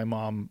 Like my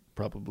mom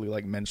probably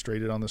like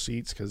menstruated on the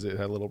sheets because it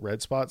had little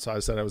red spots. So I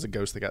said I was a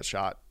ghost that got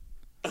shot.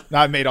 No,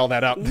 I made all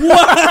that up. Wow!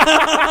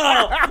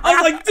 I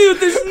was like, dude,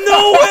 there's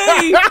no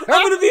way I'm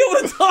going to be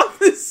able to top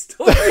this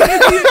story in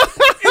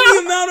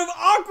the amount of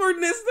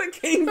awkwardness that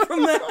came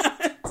from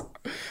that.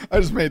 I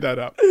just made that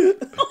up.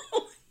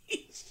 Holy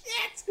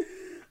shit!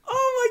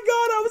 Oh my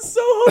god, I was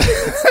so hoping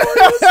that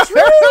story was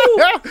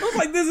true. I was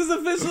like, this is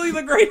officially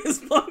the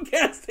greatest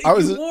podcast.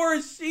 You wore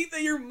a sheet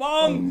that your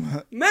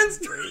mom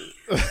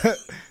menstruated.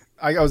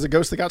 I was a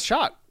ghost that got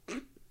shot.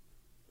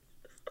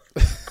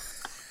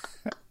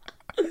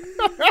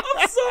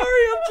 I'm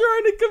sorry. I'm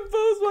trying to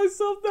compose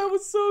myself. That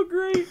was so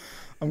great.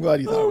 I'm glad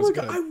you thought it was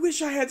good. I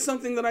wish I had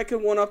something that I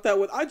could one up that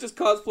with. I just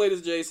cosplayed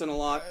as Jason a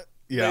lot.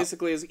 Yeah.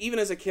 Basically, even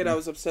as a kid, I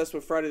was obsessed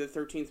with Friday the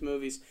 13th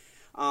movies.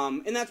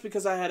 And that's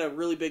because I had a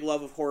really big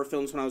love of horror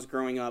films when I was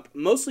growing up,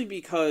 mostly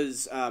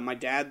because my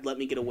dad let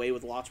me get away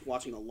with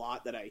watching a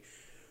lot that I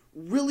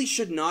really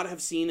should not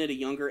have seen at a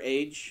younger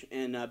age,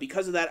 and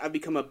because of that, I've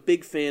become a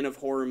big fan of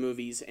horror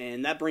movies,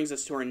 and that brings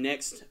us to our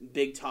next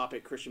big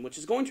topic, Christian, which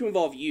is going to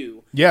involve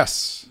you.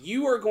 Yes.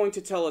 You are going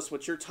to tell us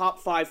what your top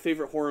 5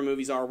 favorite horror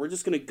movies are. We're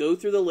just going to go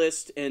through the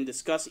list and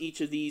discuss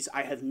each of these.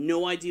 I have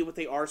no idea what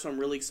they are, so I'm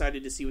really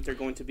excited to see what they're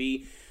going to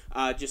be.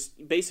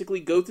 Just basically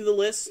go through the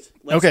list,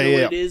 let us know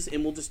what it is,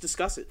 and we'll just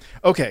discuss it.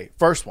 Okay,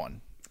 first one.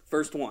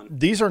 First one.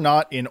 These are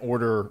not in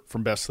order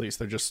from best to least.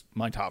 They're just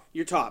my top.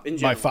 Your top, in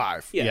general. My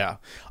 5, yeah.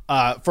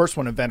 First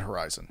one, Event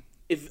Horizon.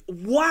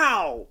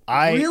 Wow!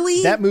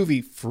 Really? That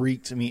movie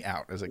freaked me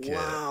out as a kid.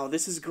 Wow,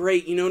 this is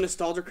great. You know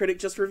Nostalgia Critic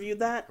just reviewed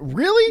that?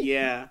 Really?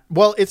 Yeah.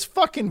 Well, it's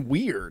fucking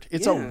weird.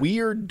 It's a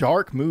weird,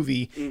 dark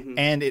movie,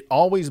 and it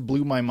always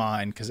blew my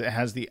mind because it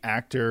has the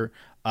actor...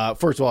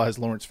 first of all, it has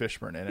Lawrence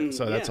Fishburne in it,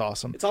 so that's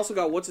awesome. It's also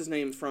got, what's his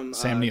name from...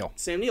 Sam Neill.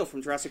 Sam Neill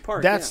from Jurassic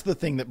Park. That's the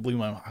thing that blew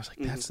my mind. I was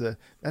like, that's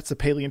the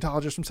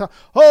paleontologist from South...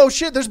 Oh,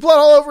 shit, there's blood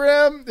all over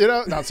him! You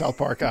know, not South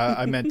Park.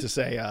 I meant to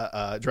say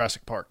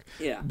Jurassic Park.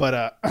 Yeah.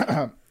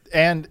 But,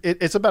 and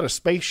it's about a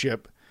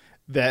spaceship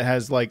that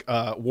has like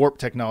warp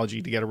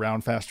technology to get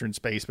around faster in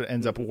space, but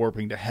ends up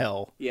warping to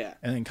hell. Yeah.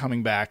 And then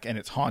coming back, and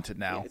it's haunted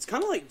now. Yeah, it's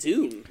kind of like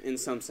Dune in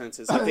some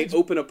senses. Like they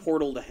open a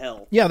portal to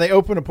hell. Yeah, they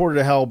open a portal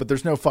to hell, but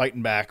there's no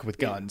fighting back with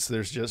guns.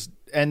 There's just...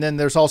 And then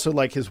there's also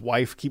like his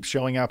wife keeps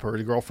showing up, or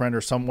his girlfriend,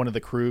 or one of the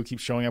crew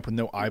keeps showing up with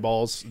no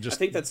eyeballs. I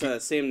think that's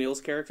Sam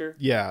Neill's character.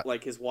 Yeah.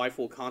 Like his wife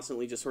will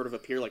constantly just sort of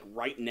appear like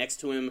right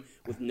next to him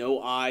with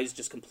no eyes,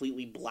 just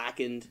completely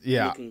blackened.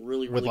 Yeah. Looking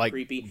really, really with like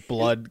creepy.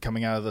 Blood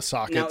coming out of the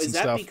sockets and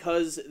stuff. Now, is that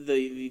because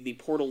the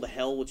portal to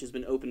hell, which has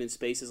been opened in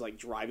space, is like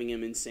driving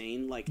him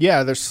insane? Like,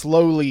 yeah, they're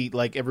slowly,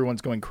 like,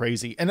 everyone's going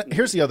crazy. And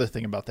here's the other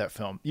thing about that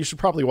film. You should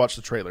probably watch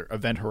the trailer,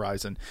 Event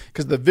Horizon,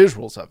 because the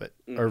visuals of it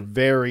are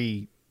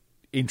very...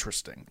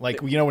 interesting.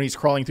 Like, you know, when he's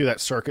crawling through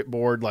that circuit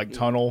board like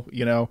tunnel,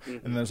 you know,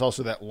 and there's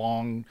also that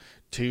long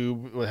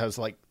tube that has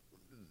like,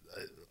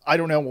 I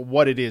don't know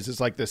what it is. It's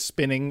like the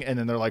spinning, and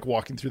then they're like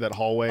walking through that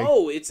hallway.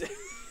 Oh, it's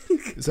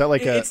is that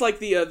like it's like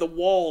the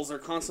walls are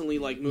constantly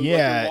like moving. Yeah.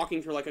 Like you're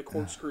walking through like a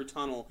corkscrew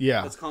tunnel.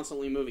 Yeah. That's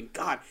constantly moving.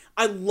 God,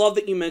 I love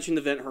that you mentioned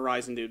Event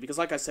Horizon, dude, because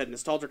like I said,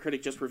 Nostalgia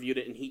Critic just reviewed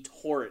it and he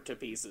tore it to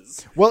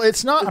pieces. Well,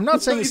 it's not. I'm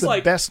not saying it's the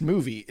like, best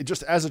movie. It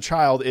just, as a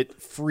child,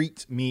 it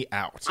freaked me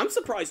out. I'm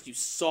surprised you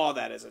saw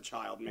that as a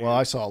child, man. Well,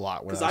 I saw a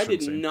lot because I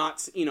did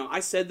not. You know,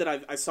 I said that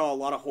I saw a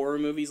lot of horror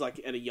movies like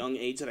at a young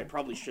age that I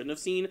probably shouldn't have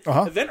seen.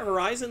 Event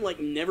Horizon like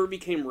never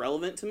became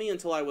relevant to me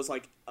until I was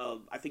like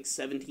I think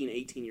 17,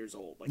 18 years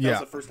old. Like that was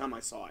the first time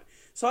I saw it.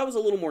 So I was a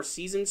little more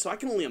seasoned. So I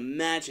can only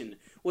imagine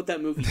what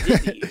that movie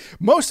did to you.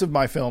 Most of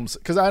my films,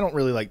 because I don't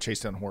really like chase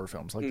down horror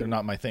films, like they're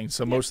not my thing.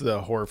 So most of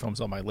the horror films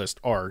on my list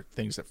are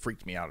things that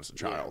freaked me out as a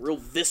child. Yeah, real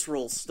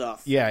visceral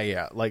stuff.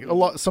 Yeah, like a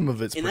lot. Some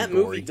of it's and pretty that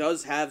movie gory.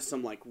 does have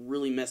some like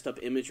really messed up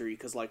imagery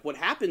because like what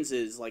happens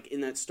is like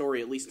in that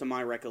story, at least to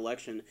my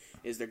recollection,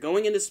 is they're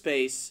going into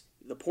space.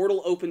 The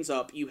portal opens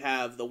up. You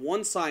have the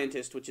one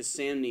scientist, which is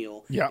Sam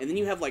Neill, and then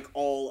you have like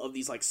all of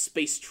these like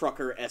space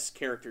trucker-esque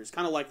characters,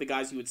 kind of like the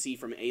guys you would see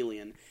from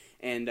Alien.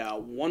 And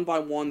one by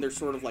one, they're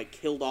sort of like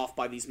killed off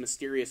by these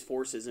mysterious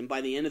forces. And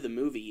by the end of the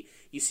movie,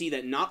 you see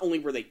that not only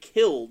were they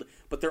killed,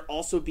 but they're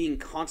also being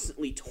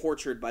constantly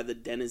tortured by the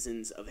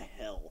denizens of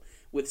hell.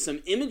 With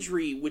some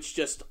imagery which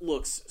just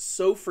looks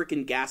so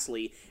freaking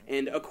ghastly.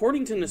 And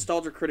according to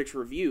Nostalgia Critic's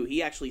review,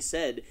 he actually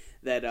said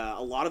that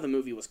a lot of the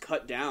movie was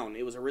cut down.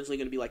 It was originally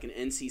going to be like an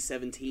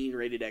NC-17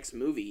 rated X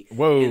movie.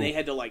 Whoa. And they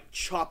had to like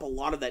chop a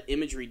lot of that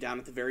imagery down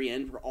at the very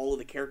end where all of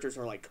the characters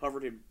are like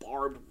covered in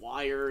barbed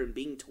wire and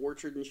being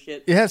tortured and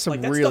shit. It has some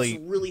like, that really...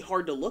 stuff's really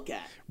hard to look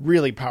at.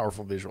 Really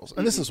powerful visuals.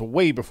 And this is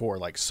way before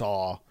like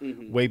Saw,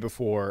 way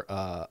before,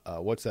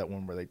 what's that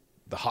one where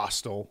The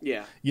Hostel.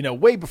 Yeah. You know,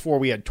 way before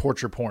we had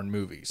torture porn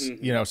movies.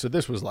 You know, so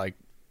this was like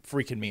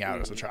freaking me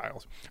out as a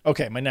child.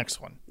 Okay, my next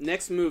one.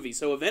 Next movie.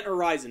 So Event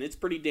Horizon. It's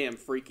pretty damn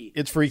freaky.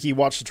 It's freaky.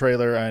 Watch the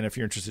trailer, and if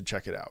you're interested,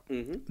 check it out.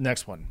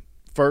 Next one.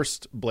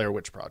 First, Blair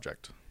Witch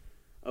Project.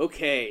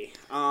 Okay.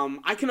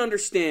 I can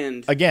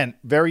understand. Again,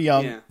 very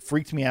young,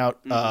 freaked me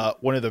out.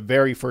 One of the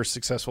very first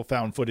successful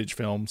found footage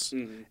films.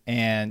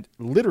 And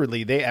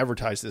literally, they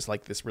advertised this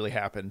like this really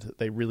happened.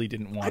 They really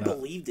didn't want to. I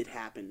believed it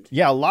happened.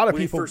 Yeah, a lot of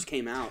when people. When it first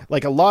came out.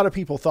 Like, a lot of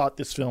people thought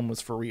this film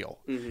was for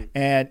real.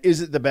 And is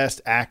it the best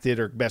acted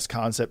or best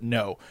concept?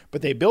 No.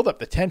 But they build up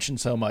the tension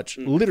so much,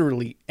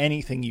 literally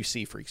anything you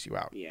see freaks you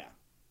out. Yeah.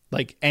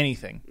 Like,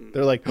 anything.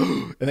 They're like,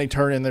 and they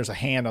turn in, there's a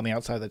hand on the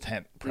outside of the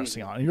tent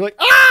pressing on. And you're like,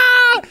 ah!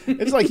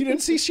 It's like you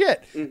didn't see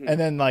shit. And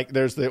then like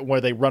there's the where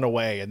they run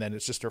away, and then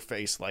it's just her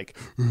face like,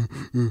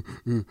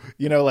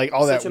 you know, like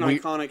all Such that. Such an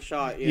iconic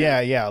shot.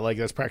 Yeah. Like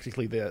that's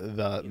practically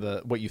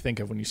the what you think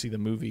of when you see the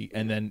movie.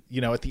 And then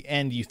you know at the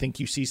end you think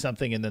you see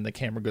something, and then the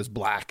camera goes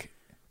black.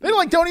 They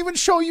like don't even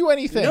show you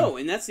anything. No,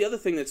 and that's the other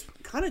thing that's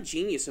kind of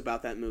genius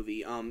about that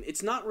movie.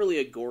 It's not really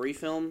a gory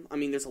film. I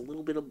mean, there's a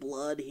little bit of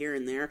blood here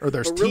and there. Or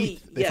there's really,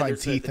 teeth. They find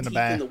teeth in the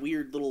back. And the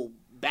weird little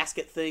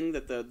basket thing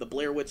that the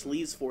Blair Witch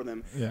leaves for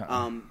them.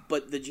 Yeah.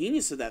 But the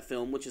genius of that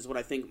film, which is what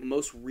I think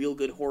most real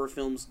good horror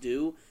films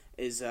do,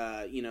 is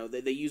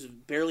they use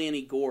barely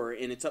any gore,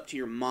 and it's up to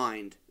your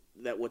mind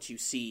that what you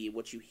see,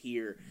 what you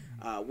hear,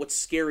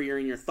 what's scarier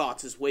in your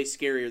thoughts is way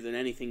scarier than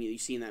anything that you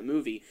see in that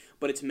movie.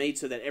 But it's made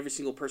so that every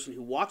single person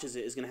who watches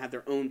it is going to have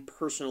their own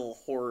personal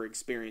horror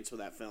experience with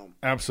that film.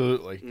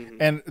 Absolutely. Mm-hmm.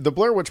 And the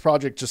Blair Witch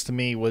Project, just to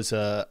me, was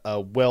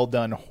a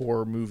well-done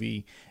horror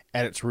movie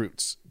at its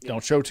roots.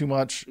 Don't show too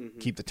much,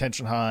 keep the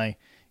tension high,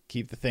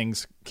 keep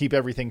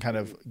everything kind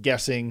of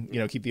guessing,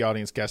 keep the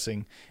audience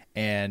guessing.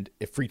 And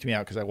it freaked me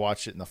out because I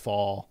watched it in the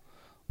fall,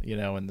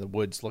 and the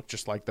woods looked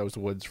just like those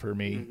woods for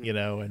me,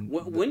 And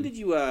when did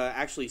you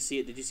actually see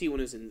it? Did you see it when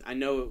it was in? I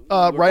know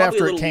right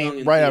after it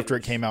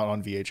came out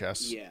on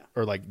VHS,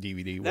 or like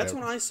DVD. That's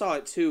whatever. when I saw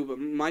it too. But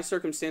my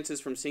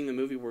circumstances from seeing the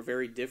movie were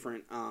very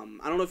different. I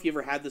don't know if you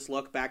ever had this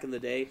luck back in the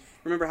day.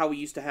 Remember how we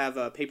used to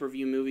have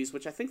pay-per-view movies,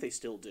 which I think they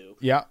still do.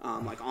 Yeah.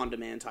 Like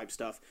on-demand type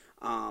stuff.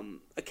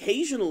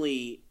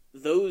 Occasionally,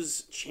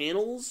 those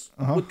channels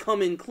would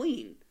come in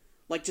clean.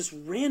 Like, just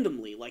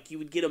randomly. Like, you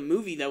would get a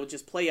movie that would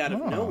just play out of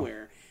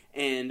nowhere.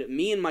 And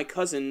me and my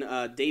cousin,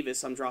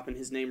 Davis, I'm dropping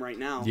his name right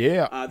now.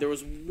 Yeah. There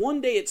was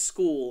one day at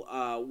school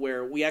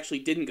where we actually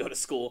didn't go to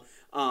school.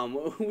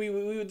 We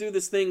would do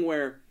this thing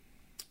where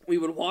we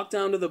would walk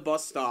down to the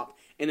bus stop,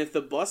 and if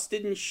the bus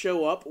didn't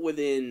show up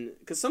within...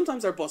 Because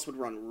sometimes our bus would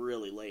run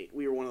really late.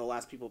 We were one of the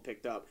last people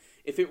picked up.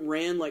 If it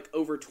ran, like,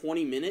 over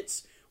 20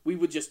 minutes... we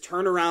would just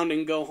turn around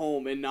and go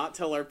home and not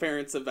tell our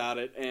parents about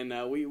it. And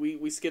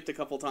we skipped a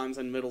couple times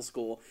in middle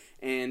school.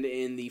 And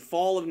in the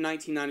fall of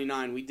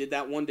 1999, we did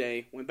that one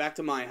day, went back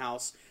to my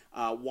house,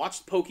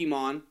 watched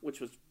Pokemon, which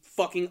was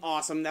fucking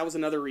awesome. That was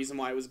another reason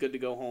why it was good to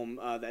go home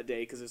that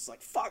day, because it's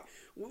like, fuck,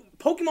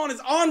 Pokemon is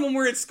on when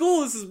we're at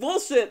school. This is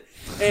bullshit.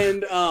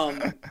 And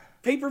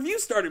pay-per-view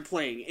started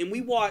playing, and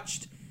we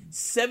watched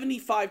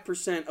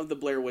 75% of the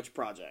Blair Witch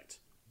Project.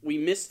 We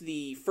missed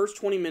the first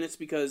 20 minutes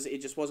because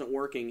it just wasn't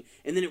working,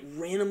 and then it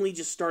randomly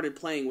just started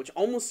playing, which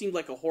almost seemed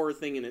like a horror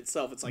thing in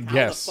itself. It's like,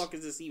 how the fuck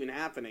is this even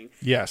happening?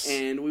 Yes.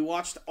 And we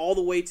watched all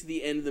the way to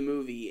the end of the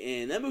movie,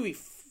 and that movie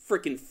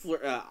freaking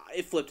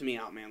it flipped me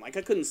out, man. Like,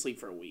 I couldn't sleep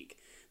for a week.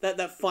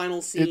 That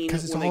final scene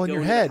because it's when all they in go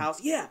your into head. the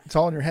house. Yeah. It's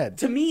all in your head.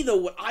 To me, though,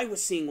 what I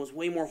was seeing was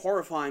way more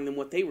horrifying than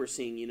what they were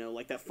seeing,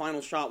 Like that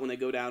final shot when they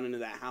go down into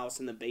that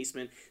house in the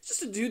basement. It's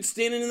just a dude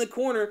standing in the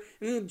corner,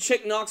 and then the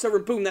chick knocks over,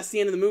 boom, that's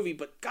the end of the movie.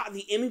 But, God,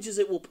 the images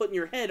it will put in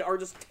your head are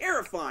just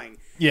terrifying.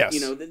 Yes.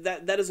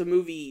 That is a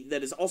movie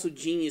that is also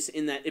genius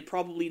in that it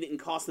probably didn't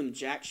cost them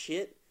jack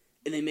shit.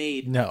 And they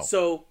made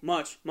so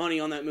much money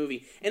on that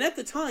movie. And at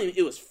the time,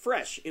 it was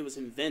fresh. It was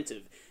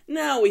inventive.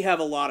 Now we have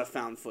a lot of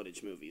found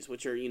footage movies,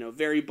 which are,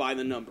 very by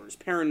the numbers.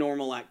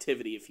 Paranormal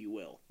Activity, if you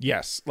will.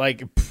 Yes.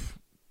 Like,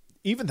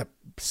 even the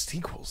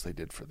sequels they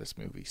did for this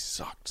movie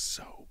sucked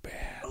so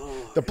bad.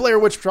 Oh, the Blair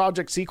Witch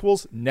Project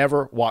sequels,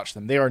 never watched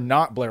them. They are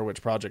not Blair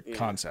Witch Project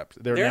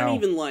concept. They're not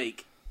even,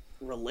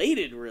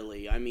 related,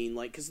 really. I mean,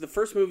 because the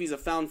first movie's a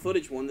found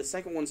footage one. The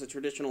second one's a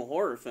traditional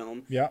horror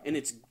film. Yeah. And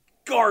it's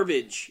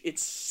garbage.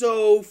 It's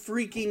so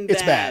freaking bad.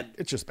 It's bad.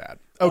 It's just bad.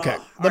 Okay.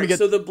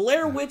 So the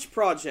Blair Witch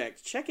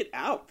Project. Check it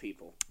out,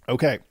 people.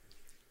 Okay.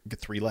 Get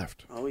 3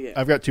 left. Oh, yeah.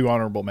 I've got 2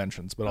 honorable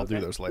mentions, but I'll do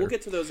those later. We'll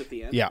get to those at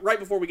the end. Yeah. Right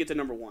before we get to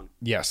number 1.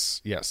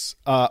 Yes.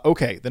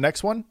 Okay. The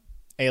next one,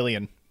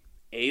 Alien.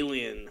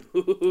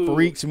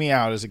 Freaked me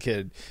out as a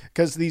kid.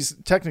 Because these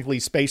technically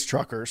space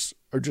truckers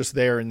are just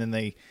there, and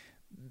then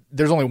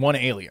there's only one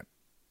alien.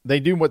 They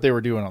do what they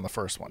were doing on the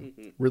first one.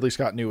 Mm-hmm. Ridley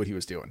Scott knew what he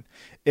was doing.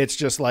 It's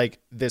just like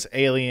this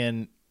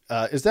alien.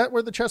 Is that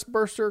where the chest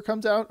burster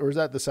comes out, or is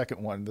that the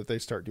second one that they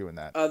start doing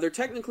that? They're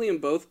technically in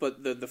both,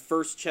 but the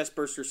first chest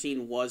burster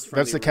scene was from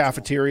That's the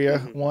cafeteria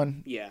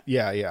one? Yeah.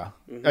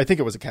 Mm-hmm. I think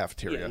it was a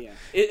cafeteria. Yeah.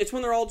 It's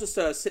when they're all just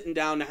sitting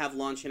down to have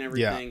lunch and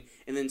everything,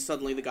 and then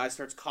suddenly the guy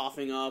starts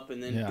coughing up,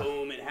 and then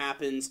boom, it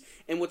happens.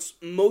 And what's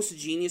most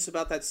genius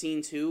about that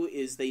scene, too,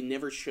 is they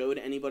never showed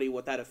anybody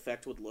what that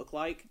effect would look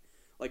like.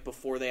 Like,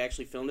 before they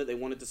actually filmed it, they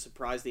wanted to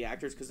surprise the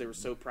actors because they were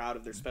so proud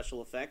of their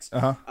special effects.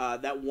 Uh-huh.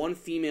 That one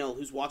female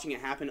who's watching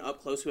it happen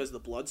up close, who has the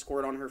blood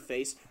squirt on her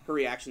face, her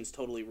reaction's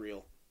totally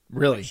real.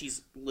 Really? Like,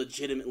 she's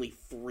legitimately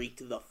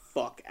freaked the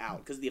fuck out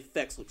because the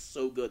effects look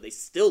so good. They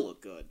still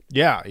look good.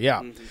 Yeah.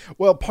 Mm-hmm.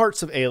 Well,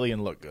 parts of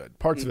Alien look good.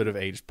 Parts of it have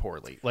aged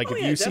poorly. Like,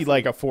 if you see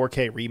like a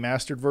 4K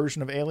remastered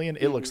version of Alien,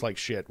 it looks like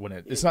shit when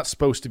it's not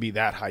supposed to be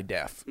that high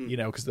def,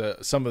 because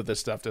some of this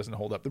stuff doesn't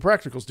hold up. The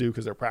practicals do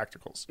because they're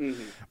practicals.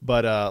 Mm-hmm.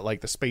 But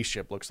like the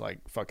spaceship looks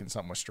like fucking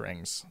something with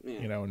strings,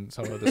 and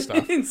some of the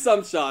stuff. In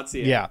some shots,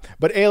 Yeah.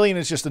 But Alien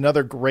is just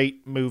another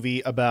great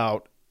movie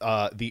about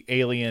the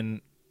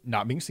alien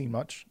not being seen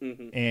much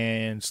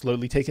and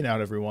slowly taking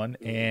out everyone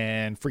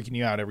and freaking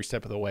you out every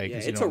step of the way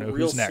because you don't know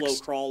who's next. It's a real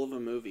slow crawl of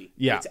a movie.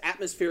 Yeah. It's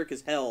atmospheric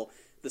as hell,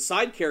 The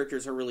side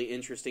characters are really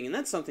interesting, and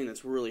that's something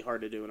that's really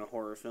hard to do in a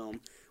horror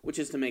film, which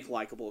is to make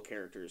likable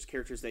characters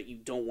that you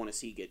don't want to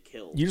see get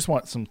killed. You just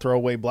want some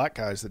throwaway black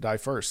guys that die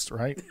first,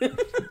 right?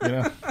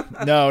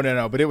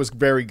 No. But it was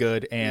very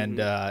good, and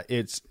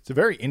it's a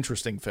very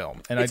interesting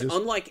film. And it's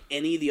unlike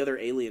any of the other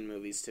Alien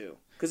movies, too,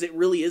 because it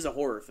really is a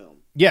horror film.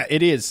 Yeah,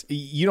 it is.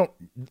 You don't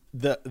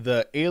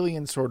the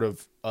Alien sort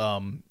of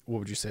what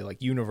would you say,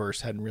 like,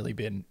 universe hadn't really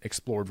been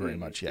explored very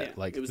much yet. Yeah.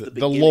 Like it was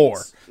the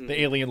lore,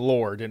 the Alien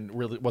lore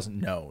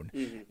wasn't known,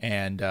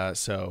 and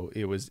so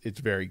it's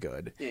very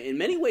good. Yeah, in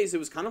many ways, it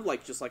was kind of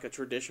like just like a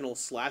traditional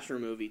slasher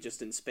movie,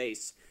 just in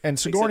space. And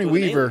Sigourney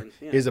Weaver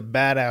is a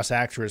badass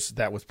actress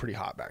that was pretty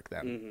hot back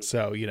then.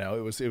 So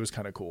it was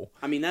kind of cool.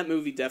 I mean, that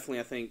movie definitely,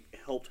 I think,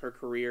 helped her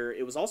career.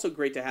 It was also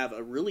great to have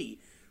a really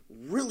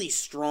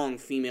strong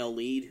female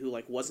lead who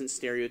like wasn't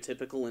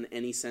stereotypical in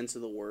any sense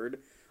of the word.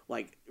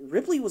 Like,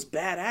 Ripley was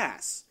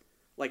badass.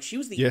 Like, she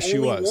was the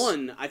only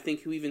one, I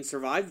think, who even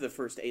survived the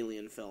first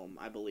Alien film,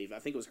 I believe. I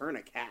think it was her and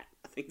a cat.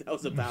 I think that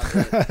was about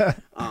it.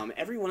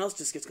 Everyone else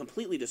just gets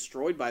completely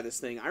destroyed by this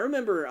thing. I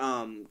remember,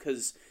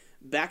 because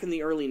back in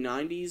the early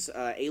 90s,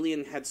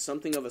 Alien had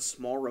something of a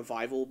small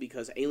revival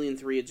because Alien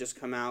 3 had just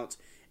come out,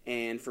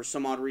 and for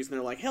some odd reason,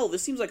 they're like, hell,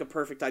 this seems like a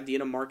perfect idea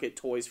to market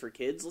toys for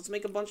kids. Let's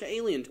make a bunch of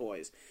Alien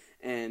toys.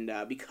 And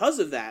because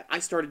of that, I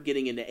started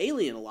getting into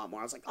Alien a lot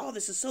more. I was like, oh,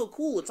 this is so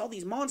cool. It's all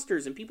these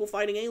monsters and people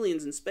fighting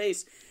aliens in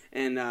space.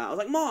 And I was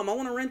like, Mom, I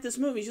want to rent this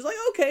movie. She's like,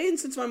 okay. And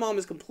since my mom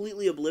is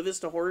completely oblivious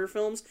to horror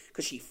films,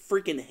 because she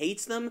freaking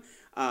hates them,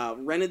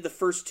 rented the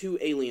first 2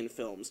 Alien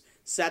films.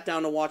 Sat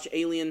down to watch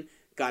Alien,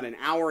 got an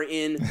hour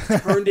in,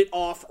 turned it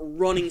off,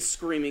 running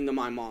screaming to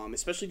my mom.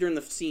 Especially during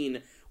the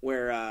scene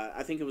where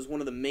I think it was one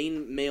of the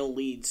main male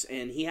leads,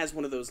 and he has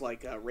one of those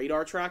like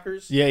radar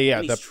trackers. Yeah.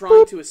 And he's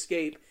trying to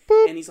escape,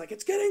 and he's like,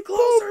 "It's getting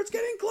closer! It's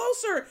getting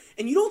closer!"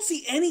 And you don't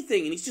see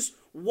anything, and he's just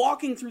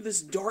walking through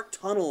this dark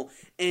tunnel,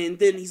 and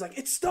then he's like,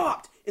 "It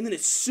stopped!" And then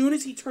as soon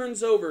as he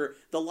turns over,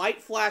 the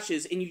light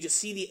flashes, and you just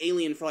see the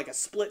alien for like a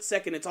split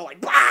second. It's all like,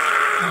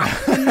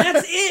 bah! And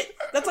that's it.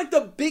 That's like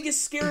the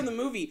biggest scare in the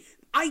movie.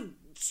 I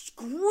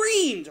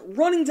screamed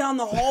running down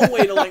the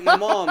hallway to like my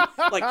mom,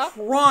 like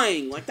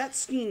crying. Like, that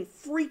scene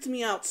freaked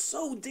me out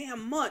so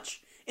damn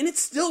much, and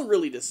it's still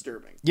really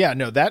disturbing. Yeah,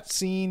 no, that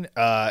scene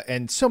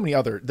and so many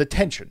other, the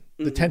tension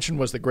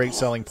was the great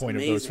selling point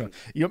of those films.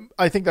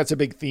 I think that's a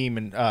big theme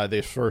in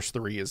the first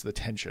 3 is the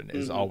tension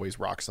is always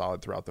rock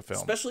solid throughout the film.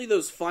 Especially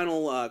those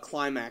final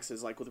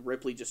climaxes, like with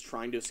Ripley just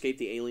trying to escape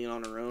the alien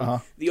on her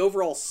own. The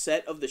overall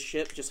set of the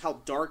ship, just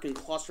how dark and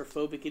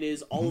claustrophobic it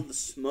is, all of the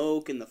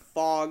smoke and the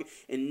fog,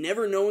 and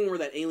never knowing where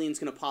that alien's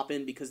going to pop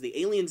in, because the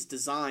alien's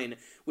design,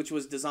 which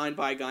was designed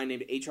by a guy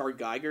named H.R.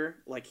 Geiger,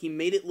 like, he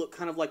made it look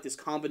kind of like this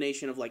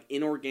combination of like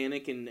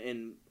inorganic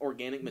and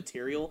organic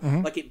material.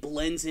 Like, it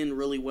blends in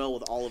really well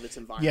with all of its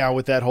environment. Yeah,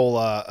 with that whole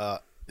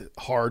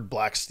hard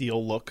black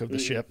steel look of the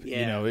ship,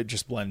 it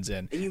just blends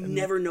in. And you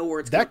never know where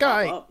it's going to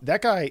pop up.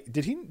 That guy,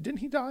 didn't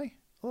he die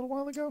a little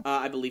while ago?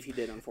 I believe he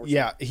did, unfortunately.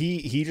 Yeah,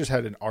 he just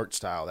had an art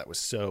style that was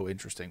so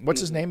interesting.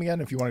 What's his name again,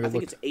 if you want to go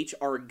look? I think it's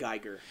H.R.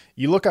 Geiger.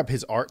 You look up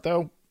his art,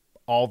 though.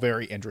 All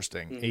very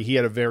interesting. He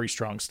had a very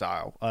strong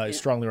style. I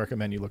strongly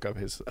recommend you look up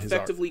his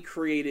effectively art.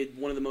 Created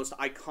one of the most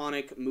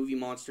iconic movie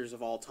monsters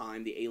of all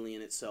time, the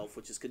Alien itself,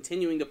 which is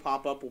continuing to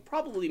pop up. Will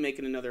probably make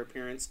another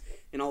appearance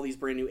in all these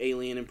brand new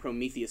Alien and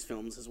Prometheus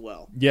films as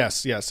well.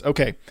 Yes.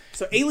 Okay.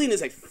 So Alien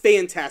is a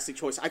fantastic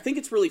choice. I think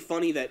it's really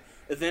funny that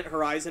Event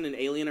Horizon and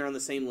Alien are on the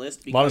same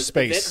list, because a lot of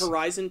space. Event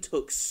Horizon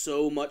took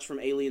so much from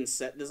Alien's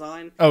set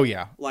design. Oh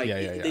yeah,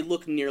 They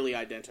look nearly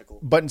identical.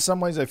 But in some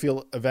ways, I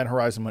feel Event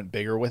Horizon went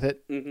bigger with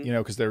it.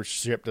 Because their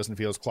ship doesn't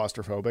feel as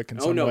claustrophobic in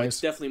some ways. It's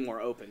definitely more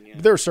open. Yeah.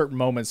 There are certain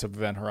moments of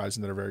Event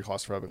Horizon that are very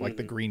claustrophobic, like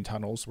the green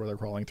tunnels where they're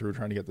crawling through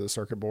trying to get to the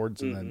circuit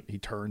boards, and then he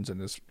turns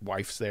and his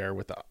wife's there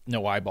with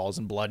no eyeballs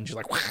and blood, and she's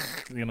like,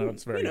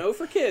 it's very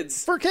for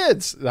kids. For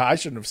kids, I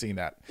shouldn't have seen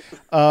that.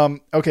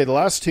 Okay, the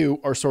last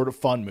 2 are sort of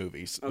fun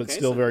movies, but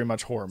still very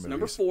much horror movies.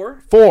 Number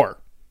 4.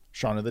 4,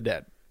 Shaun of the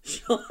Dead.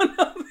 Shaun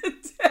of the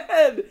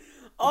Dead.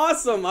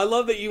 Awesome. I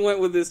love that you went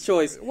with this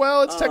choice.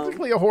 Well, it's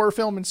technically a horror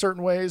film in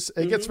certain ways.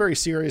 It gets very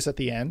serious at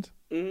the end,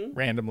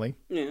 randomly.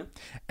 Yeah.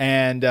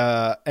 And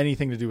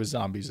anything to do with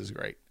zombies is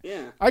great.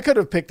 Yeah. I could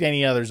have picked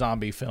any other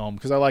zombie film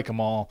because I like them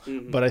all,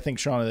 but I think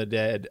Shaun of the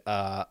Dead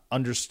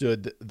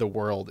understood the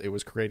world it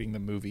was creating the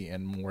movie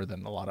in more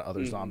than a lot of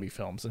other zombie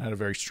films, and had a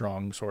very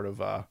strong sort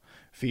of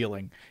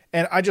feeling.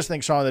 And I just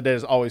think Shaun of the Dead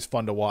is always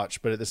fun to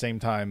watch, but at the same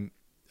time,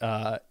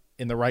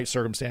 in the right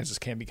circumstances,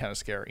 can be kind of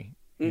scary.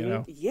 You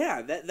know?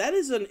 Yeah, that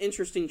is an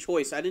interesting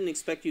choice. I didn't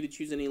expect you to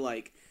choose any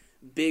like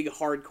big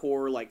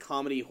hardcore like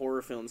comedy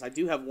horror films. I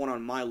do have one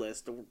on my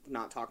list. We're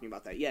not talking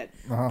about that yet,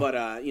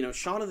 but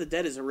Shaun of the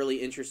Dead is a really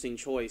interesting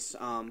choice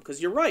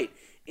because you're right.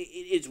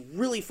 It's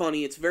really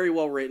funny. It's very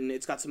well written.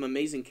 It's got some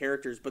amazing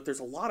characters, but there's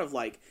a lot of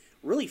like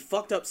really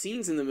fucked up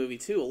scenes in the movie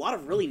too. A lot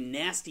of really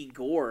nasty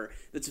gore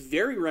that's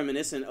very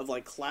reminiscent of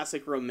like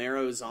classic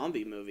Romero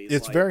zombie movies.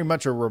 It's very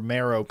much a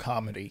Romero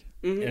comedy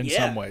in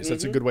some ways.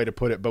 That's a good way to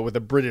put it, but with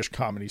a British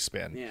comedy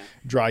spin. Yeah.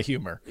 Dry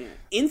humor. Yeah.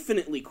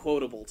 Infinitely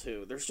quotable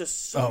too. There's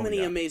just so many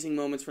amazing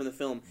moments from the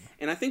film.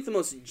 And I think the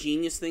most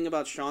genius thing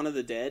about Shaun of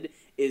the Dead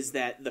is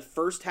that the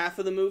first half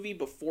of the movie,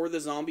 before the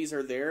zombies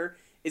are there,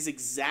 is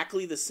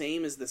exactly the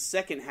same as the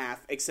second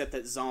half, except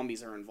that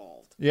zombies are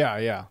involved. Yeah,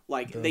 yeah.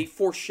 Like, they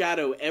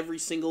foreshadow every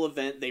single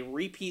event. They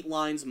repeat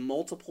lines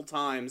multiple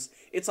times.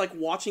 It's like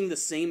watching the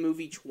same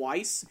movie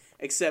twice,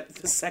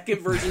 except the second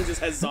version just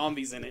has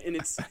zombies in it. And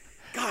it's...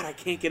 God, I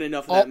can't get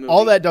enough of that movie.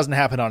 All that doesn't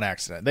happen on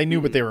accident. They knew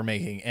what they were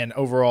making. And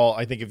overall,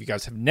 I think if you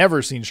guys have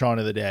never seen Shaun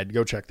of the Dead,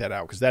 go check that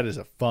out, because that is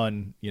a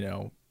fun,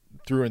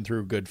 through and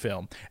through good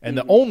film. And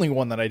the only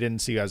one that I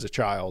didn't see as a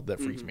child that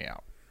freaks me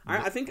out.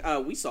 I think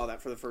we saw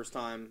that for the first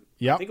time.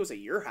 Yep. I think it was at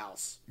your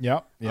house.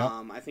 Yep.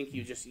 I think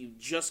you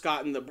just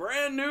gotten the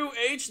brand new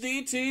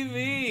HD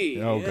TV.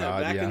 Oh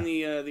God, back in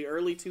the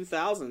early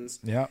 2000s.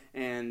 Yeah.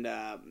 And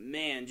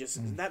man,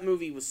 that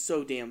movie was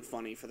so damn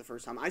funny for the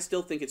first time. I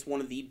still think it's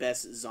one of the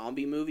best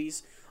zombie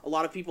movies. A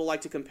lot of people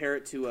like to compare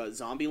it to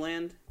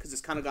Zombieland because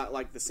it's kind of got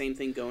like the same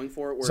thing going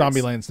for it. Where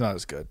Zombieland's not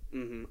as good.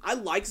 I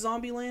like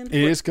Zombieland.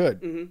 It is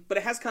good, but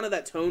it has kind of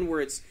that tone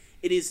where it's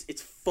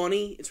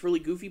funny, it's really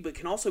goofy, but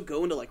can also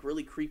go into like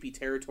really creepy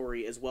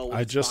territory as well with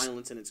its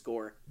violence and its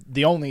gore.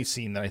 The only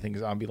scene that I think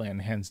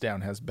Zombieland hands down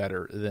has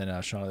better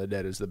than Shaun of the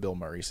Dead is the Bill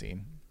Murray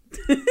scene.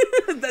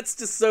 That's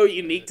just so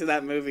unique to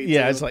that movie.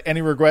 Yeah, too. it's like,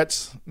 any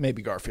regrets?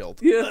 Maybe Garfield.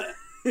 Yeah.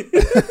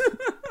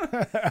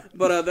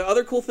 But the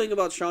other cool thing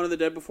about Shaun of the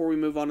Dead before we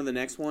move on to the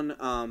next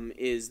one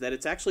is that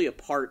it's actually a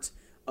part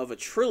of a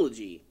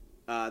trilogy.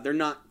 They're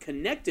not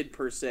connected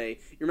per se.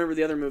 You remember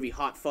the other movie,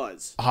 Hot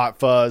Fuzz? Hot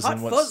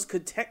Fuzz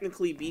could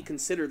technically be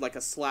considered like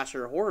a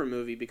slasher horror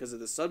movie because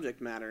of the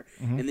subject matter.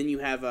 And then you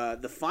have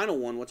the final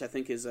one, which I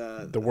think is...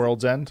 The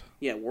World's End?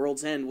 Yeah,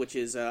 World's End, which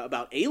is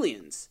about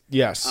aliens.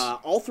 Yes.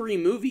 All three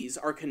movies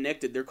are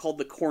connected. They're called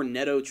the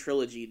Cornetto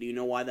Trilogy. Do you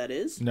know why that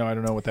is? No, I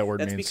don't know what that word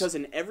means. That's because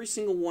in every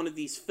single one of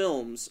these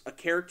films, a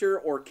character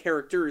or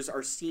characters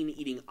are seen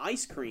eating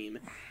ice cream,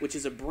 which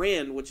is a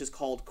brand which is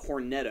called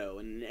Cornetto.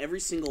 And in every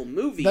single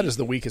movie... That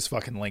is the weakest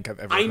fucking link I've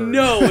ever heard. I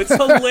know, it's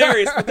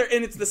hilarious.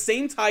 And it's the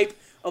same type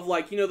of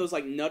like, those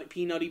like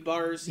peanutty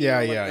bars?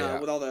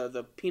 With all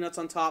the peanuts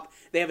on top.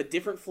 They have a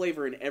different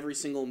flavor in every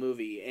single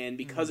movie. And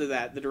because of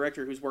that, the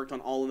director who's worked on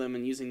all of them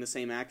and using the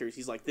same actors,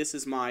 he's like, this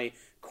is my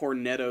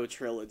Cornetto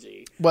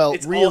trilogy. Well,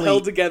 it's really, all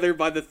held together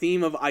by the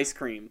theme of ice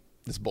cream.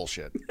 It's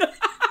bullshit.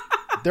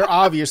 They're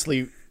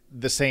obviously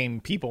the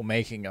same people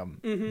making them,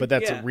 but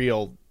that's a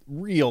real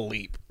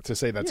leap to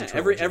say that's a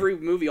trilogy. Every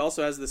movie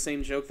also has the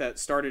same joke that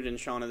started in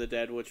Shaun of the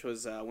Dead, which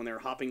was when they were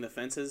hopping the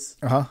fences.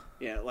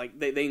 Yeah, like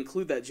they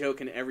include that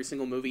joke in every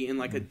single movie in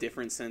like a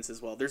different sense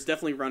as well. There's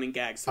definitely running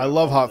gags. I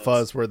love Hot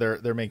Fuzz where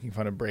they're making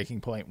fun of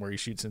Breaking Point, where he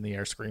shoots in the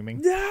air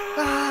screaming. Do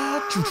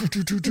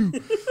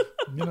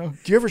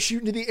you ever shoot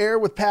into the air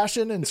with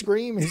passion and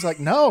scream? And he's like,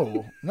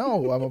 no,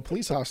 I'm a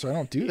police officer. I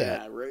don't do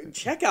that.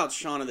 Check out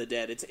Shaun of the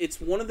Dead.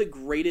 It's one of the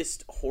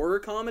greatest horror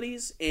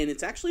comedies, and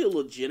it's actually a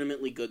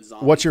legitimately good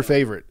zombie. What's your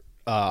favorite?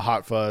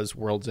 Hot Fuzz,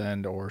 World's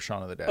End, or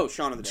Shaun of the Dead? Oh,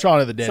 Shaun of the Dead. Shaun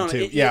of the Dead,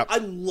 too. Yeah. I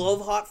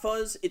love Hot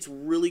Fuzz. It's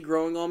really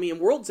growing on me, and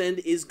World's End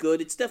is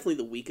good. It's definitely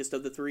the weakest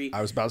of the three.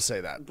 I was about to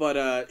say that.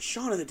 But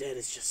Shaun of the Dead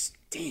is just...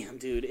 Damn,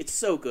 dude, it's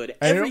so good.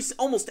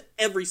 Almost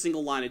every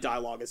single line of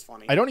dialogue is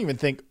funny. I don't even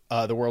think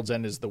The World's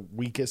End is the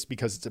weakest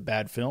because it's a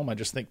bad film. I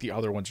just think the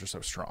other ones are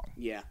so strong.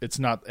 Yeah. It's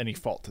not any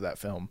fault to that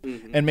film.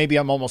 And maybe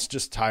I'm almost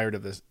just tired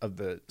of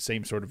the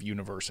same sort of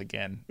universe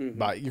again.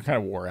 But you're kind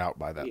of wore out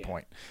by that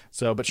point.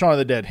 So, but Shaun of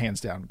the Dead,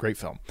 hands down, great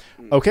film.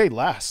 Okay,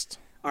 last.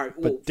 All right,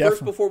 well,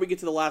 first, before we get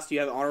to the last, do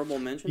you have honorable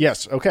mentions?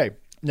 Yes, okay.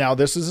 Now,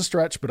 this is a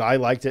stretch, but I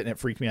liked it and it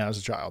freaked me out as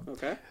a child.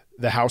 Okay.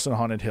 The House on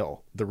Haunted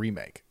Hill, the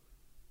remake.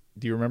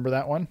 Do you remember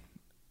that one?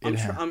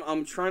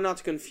 I'm trying not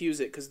to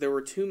confuse it because there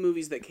were two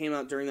movies that came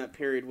out during that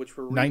period which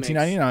were remakes.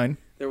 1999.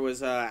 There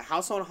was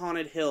House on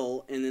Haunted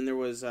Hill, and then there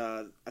was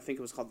I think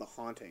it was called The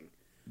Haunting.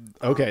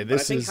 Okay, I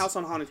think House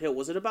on Haunted Hill,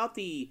 was it about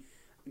the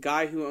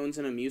guy who owns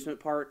an amusement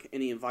park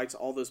and he invites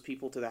all those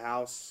people to the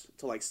house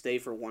to like stay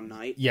for one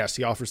night? Yes,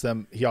 he offers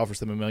them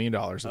 $1 million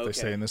if they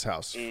stay in this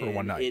house for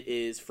one night. It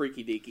is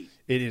freaky deaky.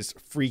 It is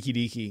freaky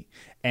deaky,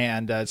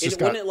 and it's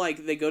just wasn't it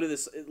like they go to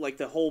this, like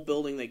the whole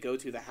building they go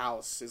to, the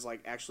house is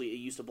like actually it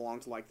used to belong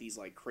to like these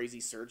like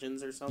crazy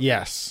surgeons or something.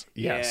 Yes.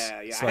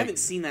 Yeah. I haven't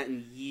seen that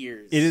in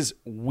years. It is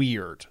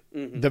weird.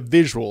 The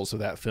visuals of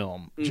that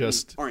film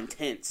just are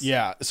intense.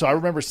 Yeah, so I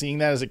remember seeing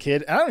that as a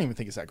kid, and I don't even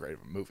think it's that great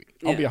of a movie.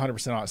 I'll be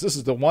 100% honest. This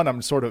is the one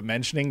I'm sort of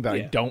mentioning that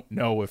I don't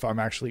know if I'm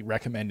actually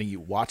recommending you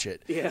watch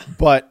it. Yeah,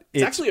 but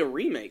it's actually a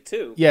remake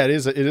too. Yeah, it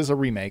is a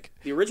remake.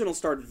 The original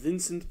starred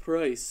Vincent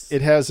Price.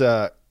 It has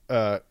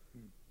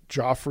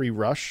Geoffrey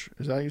Rush.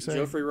 Is that how you say?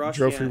 Geoffrey Rush.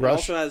 Rush. It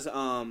also has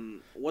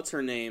what's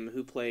her name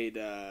who played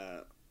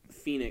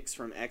Phoenix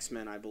from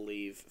X-Men, I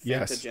believe.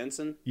 Yes. Famke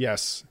Jensen.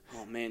 Yes.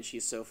 Oh man,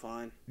 she's so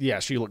fine. Yeah,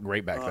 she looked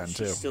great back then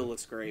too. She still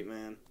looks great,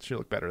 man. She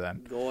looked better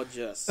then.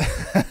 Gorgeous.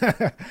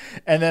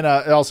 And then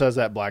it also has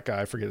that black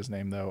guy. I forget his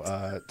name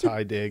though.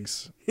 Ty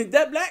Diggs.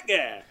 That black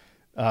guy.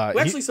 Who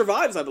actually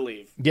survives, I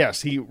believe.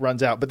 Yes, he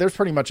runs out, but there's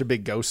pretty much a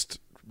big ghost,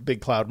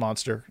 big cloud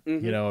monster.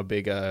 You know, a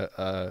big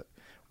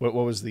what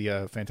was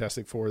the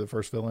Fantastic Four, the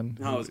first villain?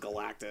 Oh, it was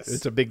Galactus.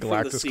 It's a big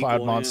Galactus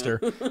cloud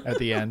monster at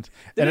the end.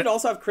 Did it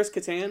also have Chris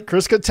Kattan?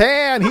 Chris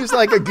Kattan, he's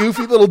like a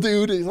goofy little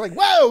dude. He's like,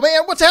 "Whoa,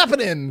 man, what's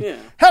happening? Yeah.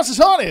 House is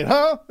haunted,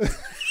 huh?"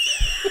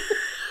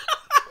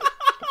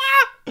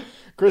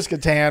 Chris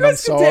Kattan, I'm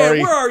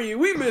sorry. Where are you?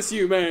 We miss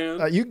you,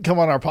 man. You can come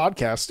on our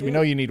podcast. We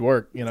know you need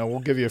work. You know, we'll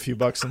give you a few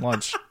bucks and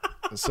lunch.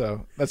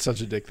 So that's such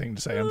a dick thing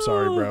to say. I'm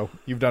sorry, bro.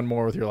 You've done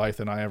more with your life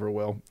than I ever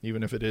will,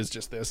 even if it is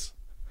just this.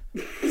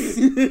 For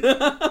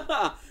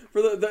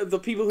the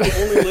people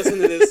who only listen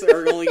to this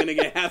are only going to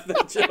get half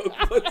that joke,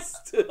 but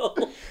still.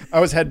 I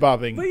was head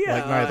bobbing. But yeah,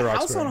 like Night at the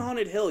House on Roxbury.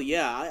 Haunted Hill,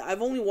 yeah.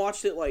 I've only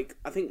watched it, like,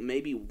 I think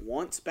maybe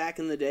once back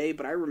in the day,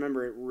 but I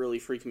remember it really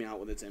freaked me out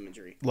with its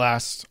imagery.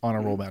 Last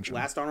honorable mention.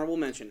 Last honorable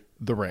mention.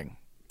 The Ring.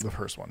 The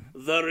first one.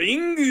 The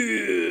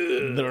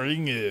Ringu. The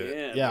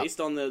Ringu. Yeah, based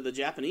on the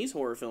Japanese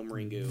horror film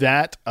Ringu.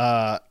 That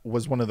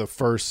was one of the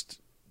first,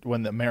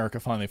 when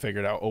America finally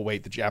figured out, oh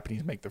wait, the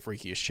Japanese make the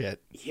freakiest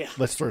shit. Yeah.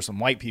 Let's throw some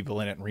white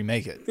people in it and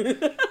remake it.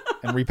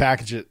 And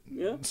repackage it.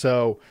 Yeah.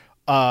 So,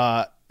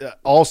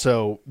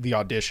 also The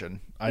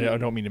Audition. I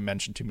don't mean to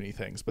mention too many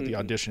things, but The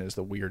Audition is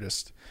the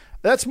weirdest.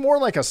 That's more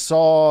like a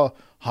Saw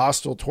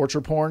hostile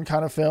torture porn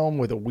kind of film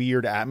with a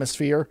weird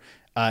atmosphere.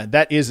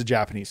 That is a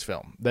Japanese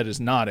film. That is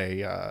not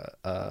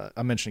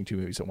I'm mentioning two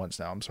movies at once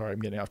now. I'm sorry, I'm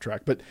getting off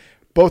track. But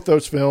both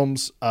those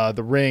films,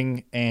 The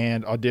Ring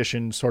and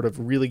Audition, sort of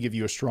really give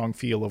you a strong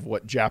feel of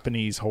what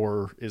Japanese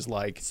horror is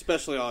like.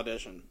 Especially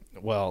Audition.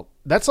 Well,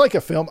 that's like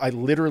a film. I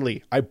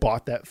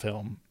bought that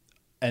film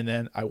and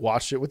then I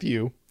watched it with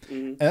you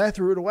and I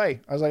threw it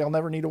away. I was like, I'll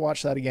never need to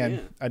watch that again.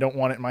 Yeah. I don't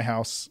want it in my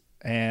house.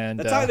 And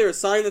that's either a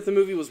sign that the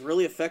movie was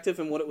really effective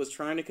in what it was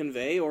trying to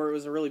convey, or it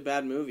was a really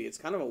bad movie. It's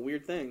kind of a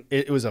weird thing.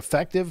 It was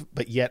effective,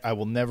 but yet I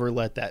will never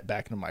let that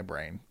back into my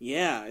brain.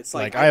 Yeah, it's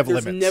like I have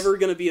there's limits. never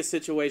going to be a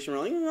situation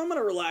where I'm going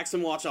to relax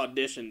and watch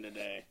Audition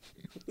today.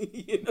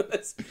 You know,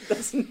 that's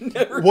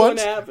never going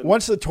to happen.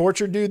 Once the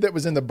torture dude that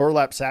was in the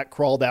burlap sack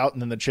crawled out,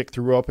 and then the chick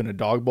threw up in a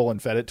dog bowl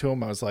and fed it to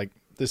him, I was like,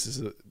 this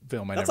is a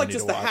film I never need to watch. That's like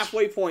just the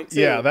halfway point, too.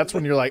 Yeah, that's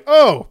when you're like,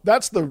 oh,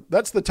 that's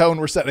the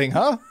tone we're setting,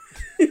 huh?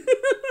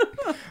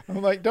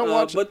 I'm like, don't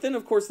watch it. But then,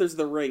 of course, there's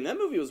The Ring. That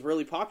movie was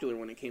really popular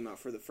when it came out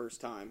for the first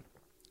time.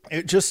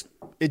 It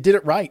did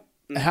it right.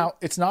 How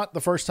it's not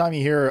the first time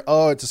you hear,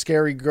 oh, it's a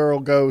scary girl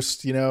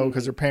ghost, you know,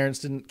 because her parents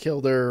didn't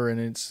kill her and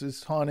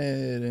it's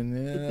haunted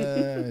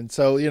and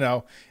so, you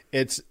know,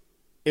 it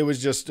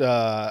was just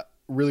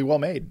really well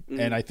made.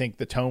 And I think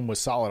the tone was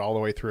solid all the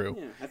way through.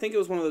 Yeah, I think it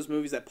was one of those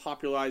movies that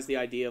popularized the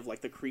idea of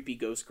like the creepy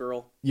ghost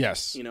girl.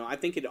 Yes. You know, I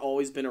think it had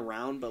always been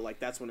around, but like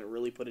that's when it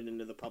really put it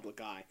into the public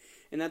eye.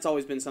 And that's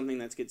always been something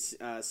that gets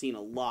seen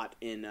a lot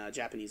in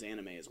Japanese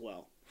anime as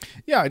well.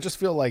 Yeah, I just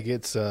feel like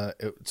it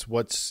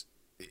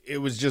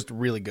was just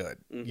really good,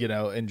 you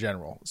know, in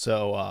general.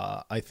 So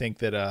I think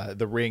that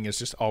The Ring is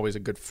just always a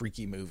good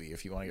freaky movie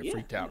if you want to get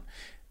freaked out.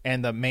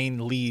 And the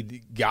main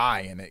lead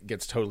guy in it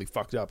gets totally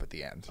fucked up at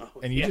the end.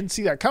 And you didn't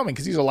see that coming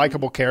because he's a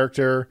likable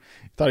character.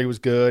 Thought he was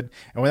good.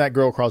 And when that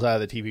girl crawls out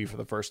of the TV for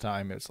the first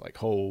time, it's like,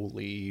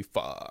 holy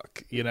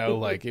fuck. You know,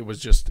 like it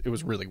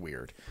was really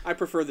weird. I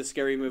prefer the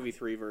Scary Movie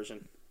 3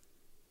 version.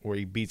 Where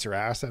he beats her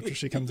ass after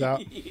she comes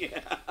out?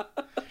 Yeah.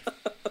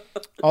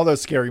 All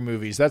those scary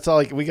movies. That's all.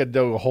 Like we could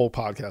do a whole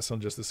podcast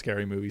on just the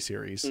Scary Movie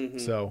series.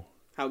 So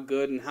how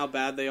good and how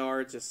bad they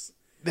are. Just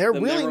they're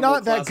really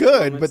not that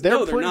good, but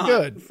they're pretty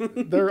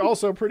good. They're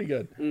also pretty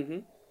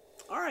good.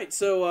 All right.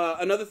 So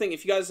another thing,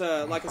 if you guys,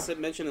 like I said,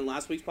 mentioned in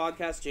last week's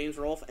podcast, James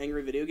Rolfe,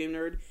 Angry Video Game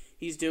Nerd,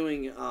 he's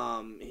doing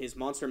his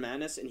Monster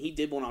Madness, and he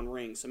did one on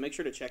Ring. So make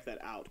sure to check that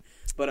out.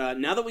 But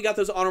now that we got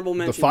those honorable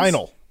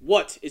mentions,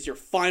 what is your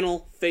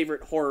final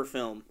favorite horror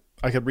film?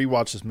 I could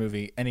rewatch this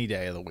movie any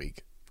day of the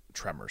week.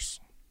 Tremors.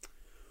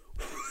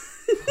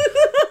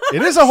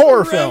 It is a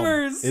horror film.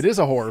 It is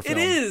a horror film.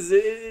 It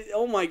is.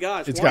 Oh my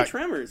gosh. Why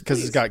Tremors?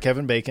 Because it's got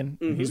Kevin Bacon.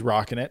 He's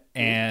rocking it.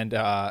 And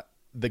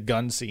the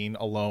gun scene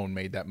alone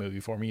made that movie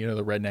for me. You know,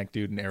 the redneck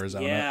dude in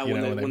Arizona. Yeah,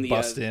 when they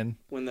bust in.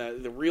 When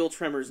the real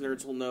Tremors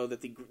nerds will know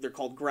that they're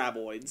called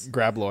graboids.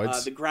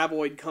 Graboids. The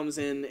graboid comes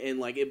in and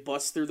like it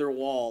busts through their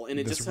wall. And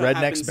it this just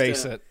rednecks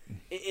base it.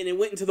 And it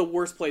went into the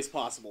worst place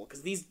possible.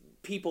 Because these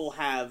people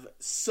have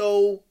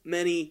so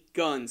many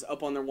guns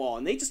up on their wall.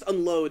 And they just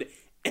unload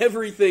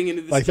everything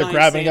into this like they're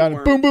grabbing a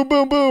gun, boom, boom,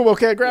 boom, boom.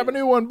 Okay, grab a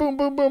new one, boom,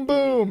 boom, boom,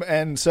 boom.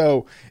 And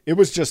so it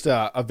was just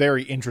a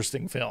very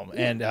interesting film.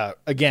 And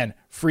again,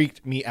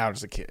 freaked me out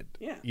as a kid.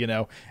 Yeah. You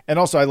know? And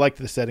also I liked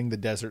the setting, the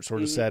desert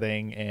sort of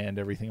setting and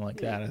everything like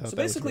that. I thought so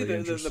that basically,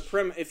 was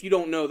if you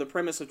don't know, the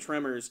premise of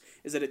Tremors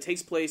is that it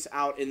takes place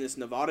out in this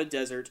Nevada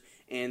desert,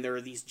 and there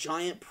are these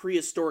giant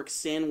prehistoric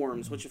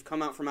sandworms which have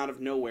come out from out of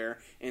nowhere,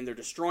 and they're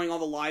destroying all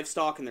the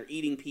livestock and they're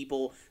eating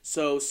people,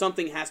 so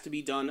something has to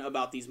be done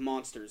about these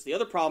monsters. The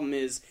other problem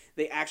is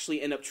they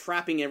actually end up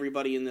trapping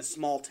everybody in this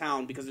small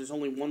town because there's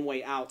only one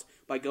way out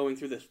by going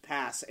through this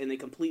pass, and they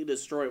completely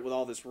destroy it with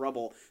all this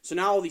rubble. So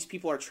now all these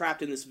people are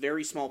trapped in this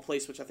very small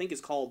place, which I think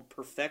is called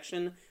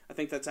Perfection. I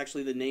think that's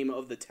actually the name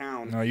of the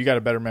town. No, you got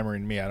a better memory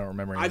than me. I don't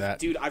remember any of that.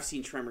 Dude, I've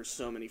seen Tremors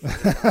so many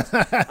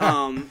fucking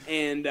times.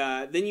 And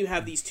then you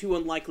have these two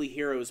unlikely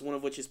heroes, one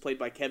of which is played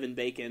by Kevin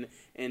Bacon,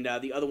 and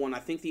the other one, I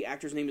think the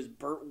actor's name is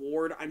Burt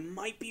Ward. I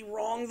might be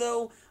wrong,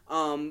 though,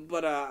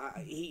 but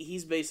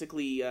he's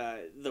basically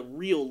the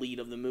real lead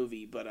of the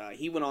movie, but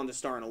he went on to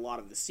star in a lot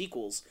of the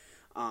sequels.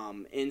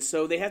 And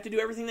so they have to do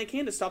everything they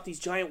can to stop these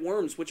giant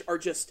worms, which are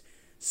just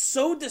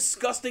so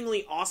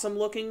disgustingly awesome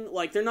looking.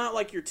 Like, they're not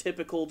like your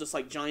typical just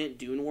like giant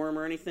dune worm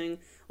or anything.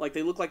 Like,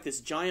 they look like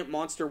this giant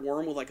monster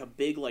worm with like a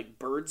big like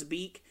bird's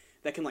beak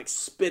that can like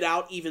spit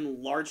out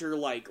even larger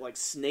like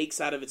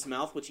snakes out of its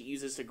mouth, which it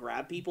uses to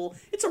grab people.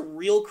 It's a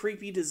real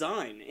creepy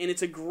design, and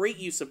it's a great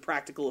use of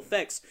practical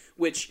effects,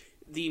 which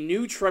the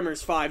new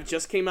Tremors 5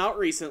 just came out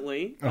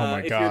recently. Oh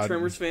my God. If you're a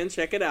Tremors fan,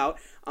 check it out.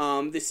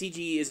 The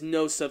CG is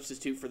no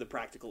substitute for the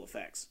practical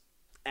effects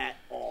at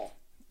all.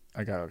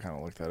 I gotta kind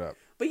of look that up.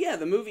 But yeah,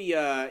 the movie,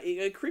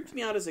 it creeped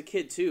me out as a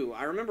kid, too.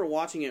 I remember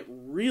watching it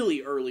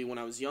really early when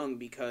I was young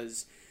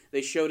because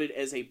they showed it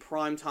as a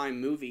primetime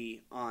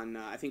movie on,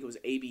 I think it was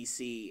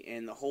ABC,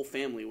 and the whole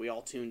family, we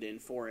all tuned in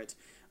for it.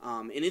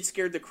 And it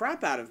scared the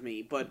crap out of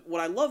me. But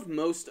what I love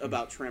most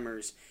about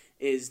Tremors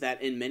is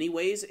that in many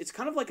ways, it's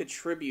kind of like a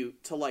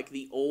tribute to like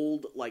the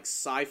old like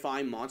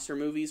sci-fi monster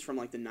movies from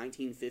like the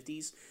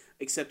 1950s.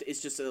 Except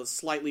it's just a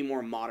slightly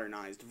more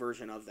modernized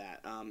version of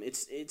that.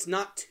 It's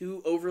not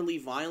too overly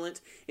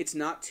violent. It's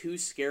not too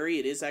scary.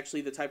 It is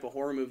actually the type of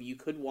horror movie you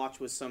could watch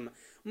with some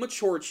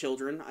mature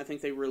children. I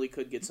think they really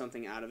could get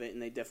something out of it,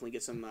 and they definitely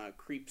get some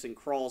creeps and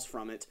crawls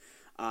from it.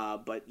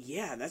 But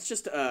yeah, that's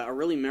just a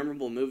really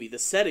memorable movie. The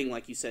setting,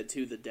 like you said,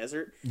 too, the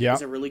desert,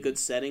 is a really good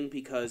setting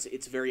because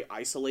it's very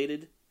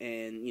isolated,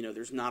 and, you know,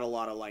 there's not a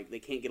lot of, like, they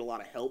can't get a lot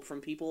of help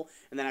from people,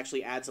 and that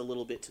actually adds a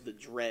little bit to the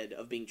dread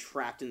of being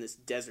trapped in this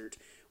desert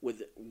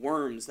with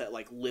worms that,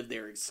 like, live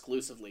there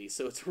exclusively.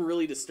 So it's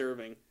really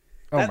disturbing.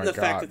 That and the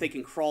fact that they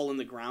can crawl in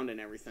the ground and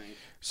everything.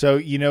 So,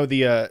 you know,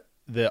 the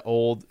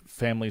old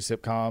family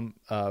sitcom,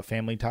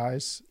 Family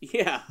Ties?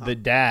 Yeah. The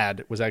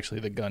dad was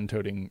actually the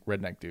gun-toting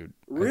redneck dude.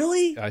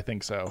 Really? I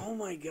think so. Oh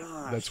my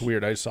gosh. That's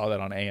weird. I saw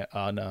that on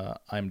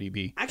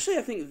IMDb. Actually,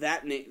 I think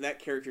that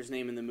character's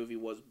name in the movie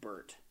was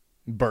Bert.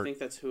 Bert. I think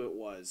that's who it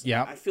was.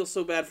 Yeah. I feel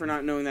so bad for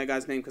not knowing that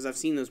guy's name because I've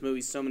seen those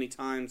movies so many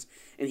times,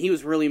 and he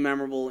was really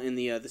memorable in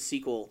the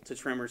sequel to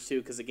Tremors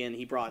 2 because, again,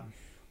 he brought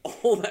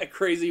all that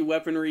crazy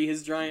weaponry.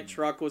 His giant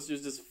truck was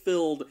just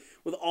filled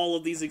with all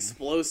of these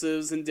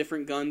explosives and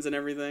different guns and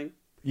everything.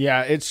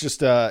 Yeah, it's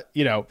just,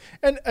 you know,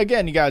 and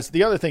again, you guys,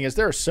 the other thing is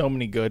there are so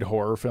many good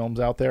horror films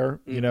out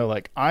there, you know,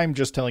 like I'm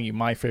just telling you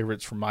my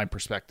favorites from my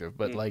perspective,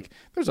 but like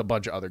there's a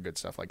bunch of other good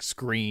stuff like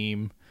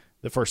Scream.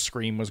 The first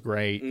Scream was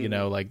great, you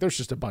know, like there's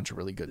just a bunch of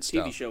really good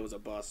stuff. The TV show was a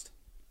bust.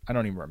 I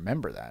don't even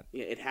remember that.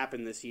 Yeah, it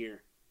happened this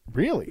year.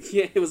 Really?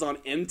 Yeah, it was on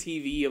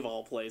MTV of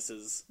all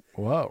places.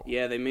 Whoa.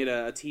 Yeah, they made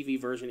a TV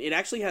version. It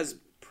actually has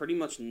pretty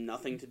much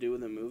nothing to do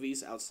with the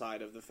movies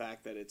outside of the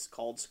fact that it's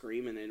called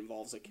Scream and it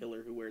involves a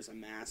killer who wears a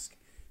mask,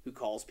 who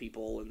calls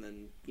people and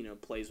then, you know,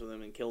 plays with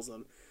them and kills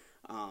them.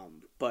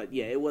 But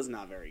yeah, it was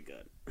not very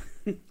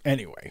good.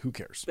 Anyway, who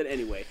cares? But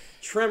anyway,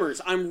 Tremors.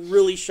 I'm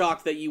really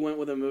shocked that you went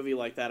with a movie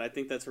like that. I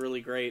think that's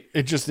really great.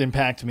 It just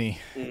impacted me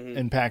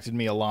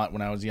a lot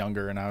when I was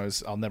younger, and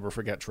I'll never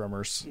forget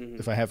Tremors.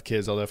 If I have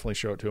kids, I'll definitely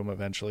show it to them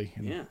eventually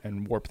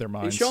and warp their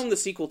minds. And show them the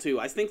sequel too.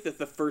 I think that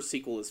the first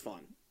sequel is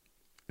fun.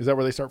 Is that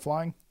where they start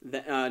flying?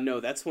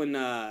 No, that's when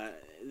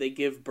they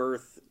give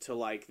birth to,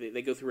 like,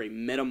 they go through a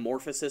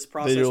metamorphosis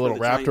process. They do little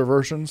raptor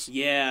versions?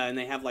 Yeah, and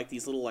they have, like,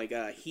 these little, like,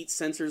 heat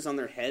sensors on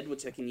their head,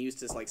 which they can use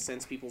to, like,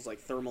 sense people's, like,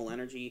 thermal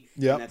energy.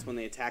 Yeah. And that's when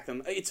they attack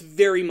them. It's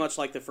very much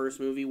like the first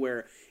movie,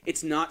 where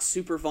it's not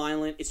super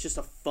violent. It's just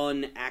a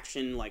fun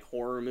action, like,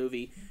 horror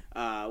movie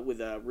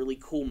with really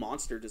cool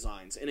monster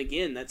designs. And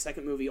again, that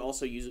second movie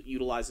also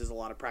utilizes a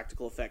lot of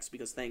practical effects,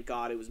 because thank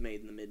God it was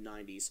made in the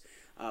mid-90s.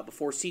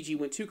 Before CG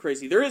went too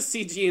crazy. There is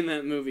CG in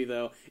that movie,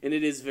 though, and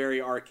it is very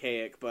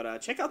archaic.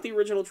 But check out the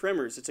original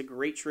Tremors. It's a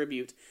great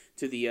tribute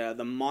to the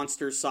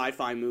monster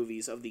sci-fi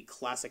movies of the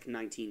classic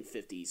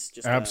 1950s.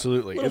 Just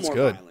absolutely, it's more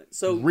good. Violent.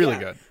 So really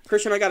good.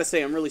 Christian, I got to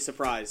say, I'm really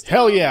surprised.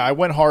 Hell yeah, I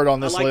went hard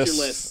on this I liked list.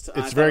 Your list.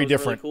 It's very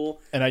different, really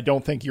cool. And I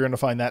don't think you're going to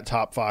find that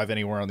top 5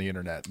 anywhere on the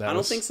internet. I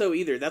don't think so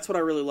either. That's what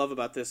I really love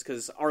about this,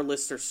 because our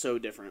lists are so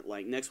different.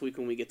 Like next week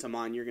when we get to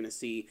mine, you're going to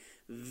see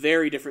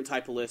very different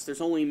type of lists.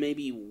 There's only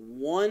maybe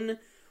one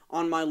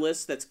on my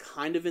list that's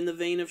kind of in the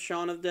vein of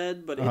Shaun of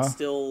Dead, but it's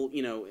still,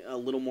 a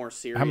little more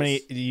serious. How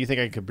many do you think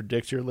I could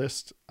predict your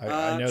list?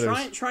 I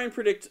know try and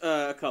predict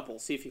a couple.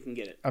 See if you can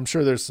get it. I'm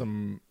sure there's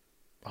some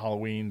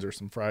Halloweens or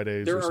some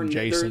Fridays or some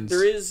Jasons.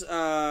 There is.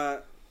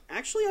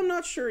 Actually, I'm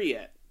not sure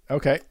yet.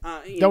 Okay.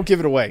 Don't give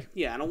it away.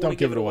 Yeah, I don't want to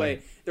give it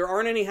away. There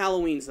aren't any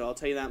Halloweens, though. I'll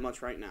tell you that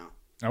much right now.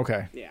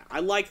 Okay. Yeah, I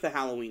like the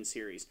Halloween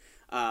series.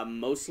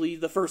 Mostly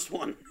the first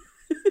one.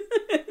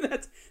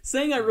 That's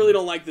saying I really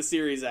don't like the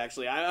series,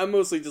 actually. I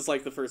mostly just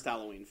like the first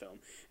Halloween film.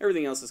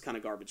 Everything else is kind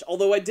of garbage.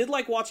 Although I did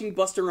like watching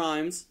Busta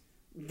Rhymes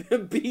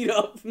beat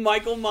up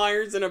Michael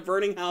Myers in a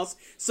burning house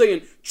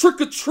saying,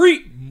 "Trick or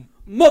treat,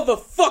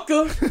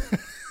 motherfucker!"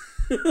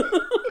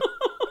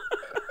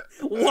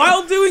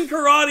 While doing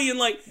karate and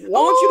I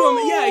want you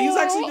to, he was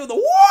actually doing the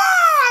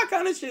wah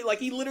kind of shit. Like,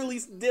 he literally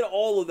did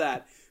all of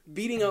that,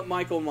 beating up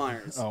Michael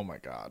Myers. Oh my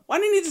God. Why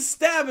didn't he just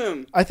stab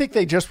him? I think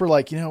they just were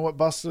like, you know what,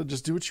 Busta,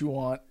 just do what you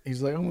want.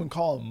 He's like, I'm going to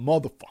call him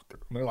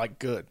motherfucker. And they're like,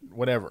 good,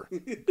 whatever.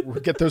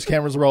 We'll get those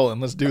cameras rolling.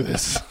 Let's do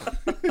this.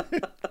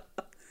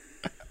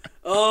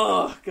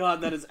 Oh,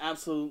 God, that is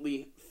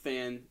absolutely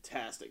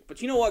fantastic.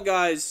 But you know what,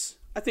 guys?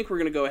 I think we're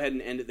going to go ahead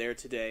and end it there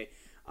today.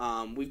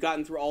 We've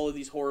gotten through all of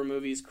these horror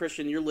movies.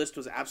 Christian, your list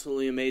was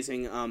absolutely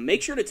amazing.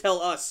 Make sure to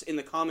tell us in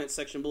the comments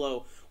section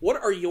below,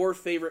 what are your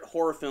favorite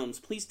horror films?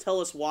 Please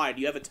tell us why.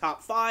 Do you have a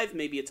top 5,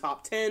 maybe a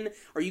top 10?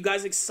 Are you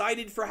guys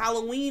excited for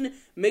Halloween?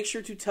 Make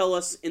sure to tell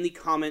us in the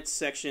comments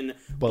section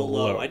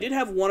below. I did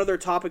have one other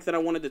topic that I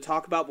wanted to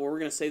talk about, but we're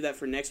going to save that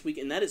for next week,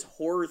 and that is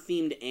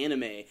horror-themed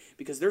anime,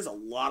 because there's a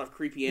lot of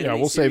creepy anime. Yeah,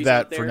 we'll save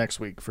that for next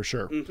week, for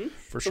sure. Mm-hmm.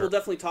 For so sure. We'll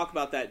definitely talk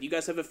about that. Do you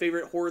guys have a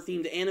favorite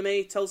horror-themed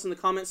anime? Tell us in the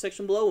comments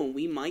section below, and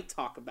we might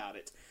talk about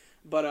it.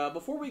 But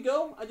before we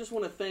go, I just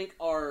want to thank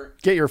our...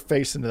 Get your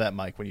face into that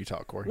mic when you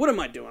talk, Corey. What am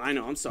I doing? I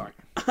know, I'm sorry.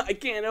 I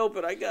can't help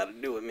it. I got to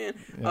do it, man.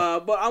 Yeah.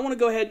 But I want to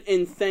go ahead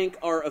and thank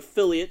our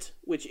affiliate,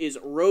 which is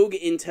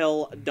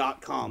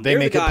RogueIntel.com. They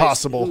make it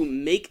possible. Who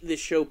make this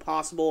show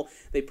possible.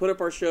 They put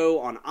up our show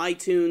on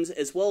iTunes,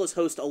 as well as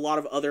host a lot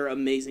of other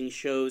amazing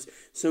shows.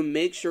 So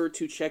make sure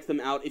to check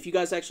them out. If you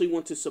guys actually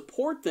want to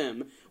support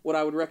them, what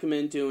I would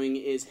recommend doing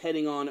is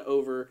heading on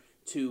over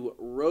to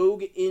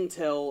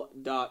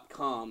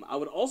RogueIntel.com. I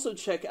would also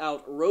check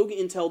out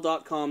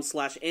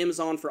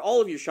RogueIntel.com/Amazon for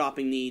all of your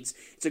shopping needs.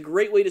 It's a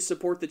great way to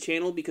support the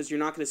channel because you're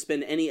not going to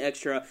spend any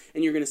extra,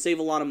 and you're going to save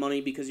a lot of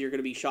money because you're going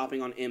to be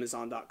shopping on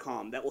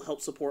Amazon.com. That will help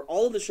support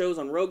all of the shows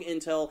on Rogue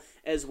Intel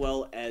as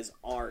well as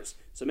ours.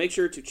 So make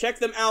sure to check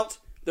them out.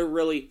 They're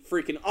really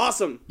freaking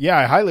awesome. Yeah,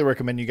 I highly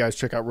recommend you guys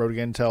check out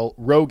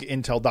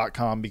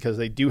RogueIntel.com because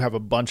they do have a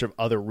bunch of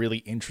other really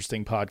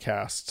interesting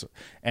podcasts.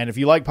 And if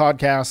you like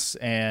podcasts,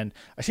 and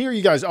I hear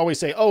you guys always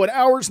say, oh, an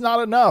hour's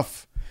not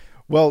enough.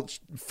 Well,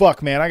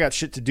 fuck, man, I got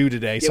shit to do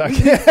today. So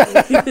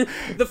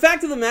the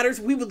fact of the matter is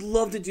we would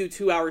love to do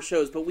 2-hour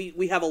shows, but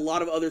we have a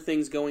lot of other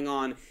things going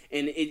on,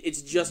 and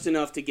it's just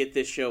enough to get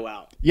this show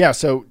out. Yeah,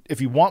 so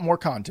if you want more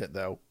content,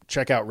 though,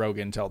 check out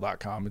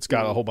RogueIntel.com. It's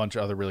got a whole bunch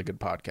of other really good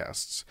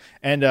podcasts.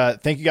 And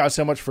thank you guys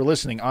so much for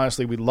listening.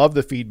 Honestly, we love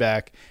the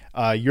feedback.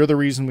 You're the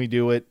reason we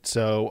do it.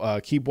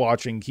 So keep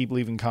watching, keep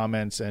leaving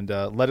comments, and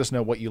let us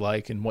know what you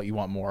like and what you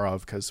want more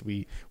of, because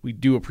we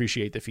do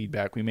appreciate the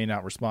feedback. We may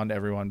not respond to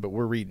everyone, but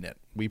we're reading it.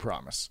 We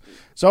promise.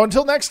 So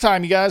until next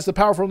time, you guys, the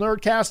Powerful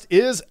Nerdcast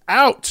is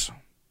out.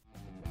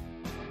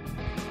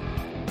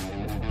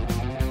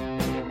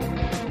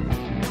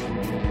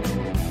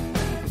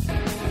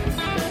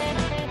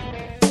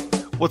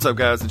 What's up,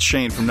 guys? It's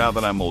Shane from Now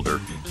That I'm Older.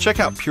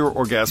 Check out Pure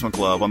Orgasmic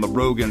Love on the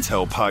Rogue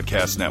Intel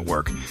Podcast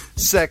Network.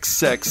 Sex,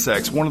 sex,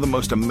 sex, one of the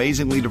most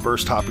amazingly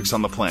diverse topics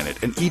on the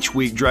planet. And each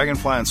week,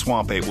 Dragonfly and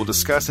Swamp Ape will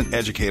discuss and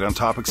educate on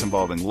topics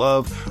involving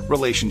love,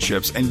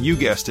 relationships, and you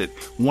guessed it,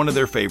 one of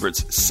their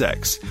favorites,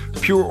 sex.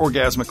 Pure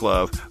Orgasmic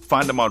Love.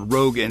 Find them on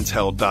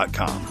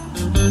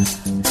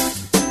RogueIntel.com.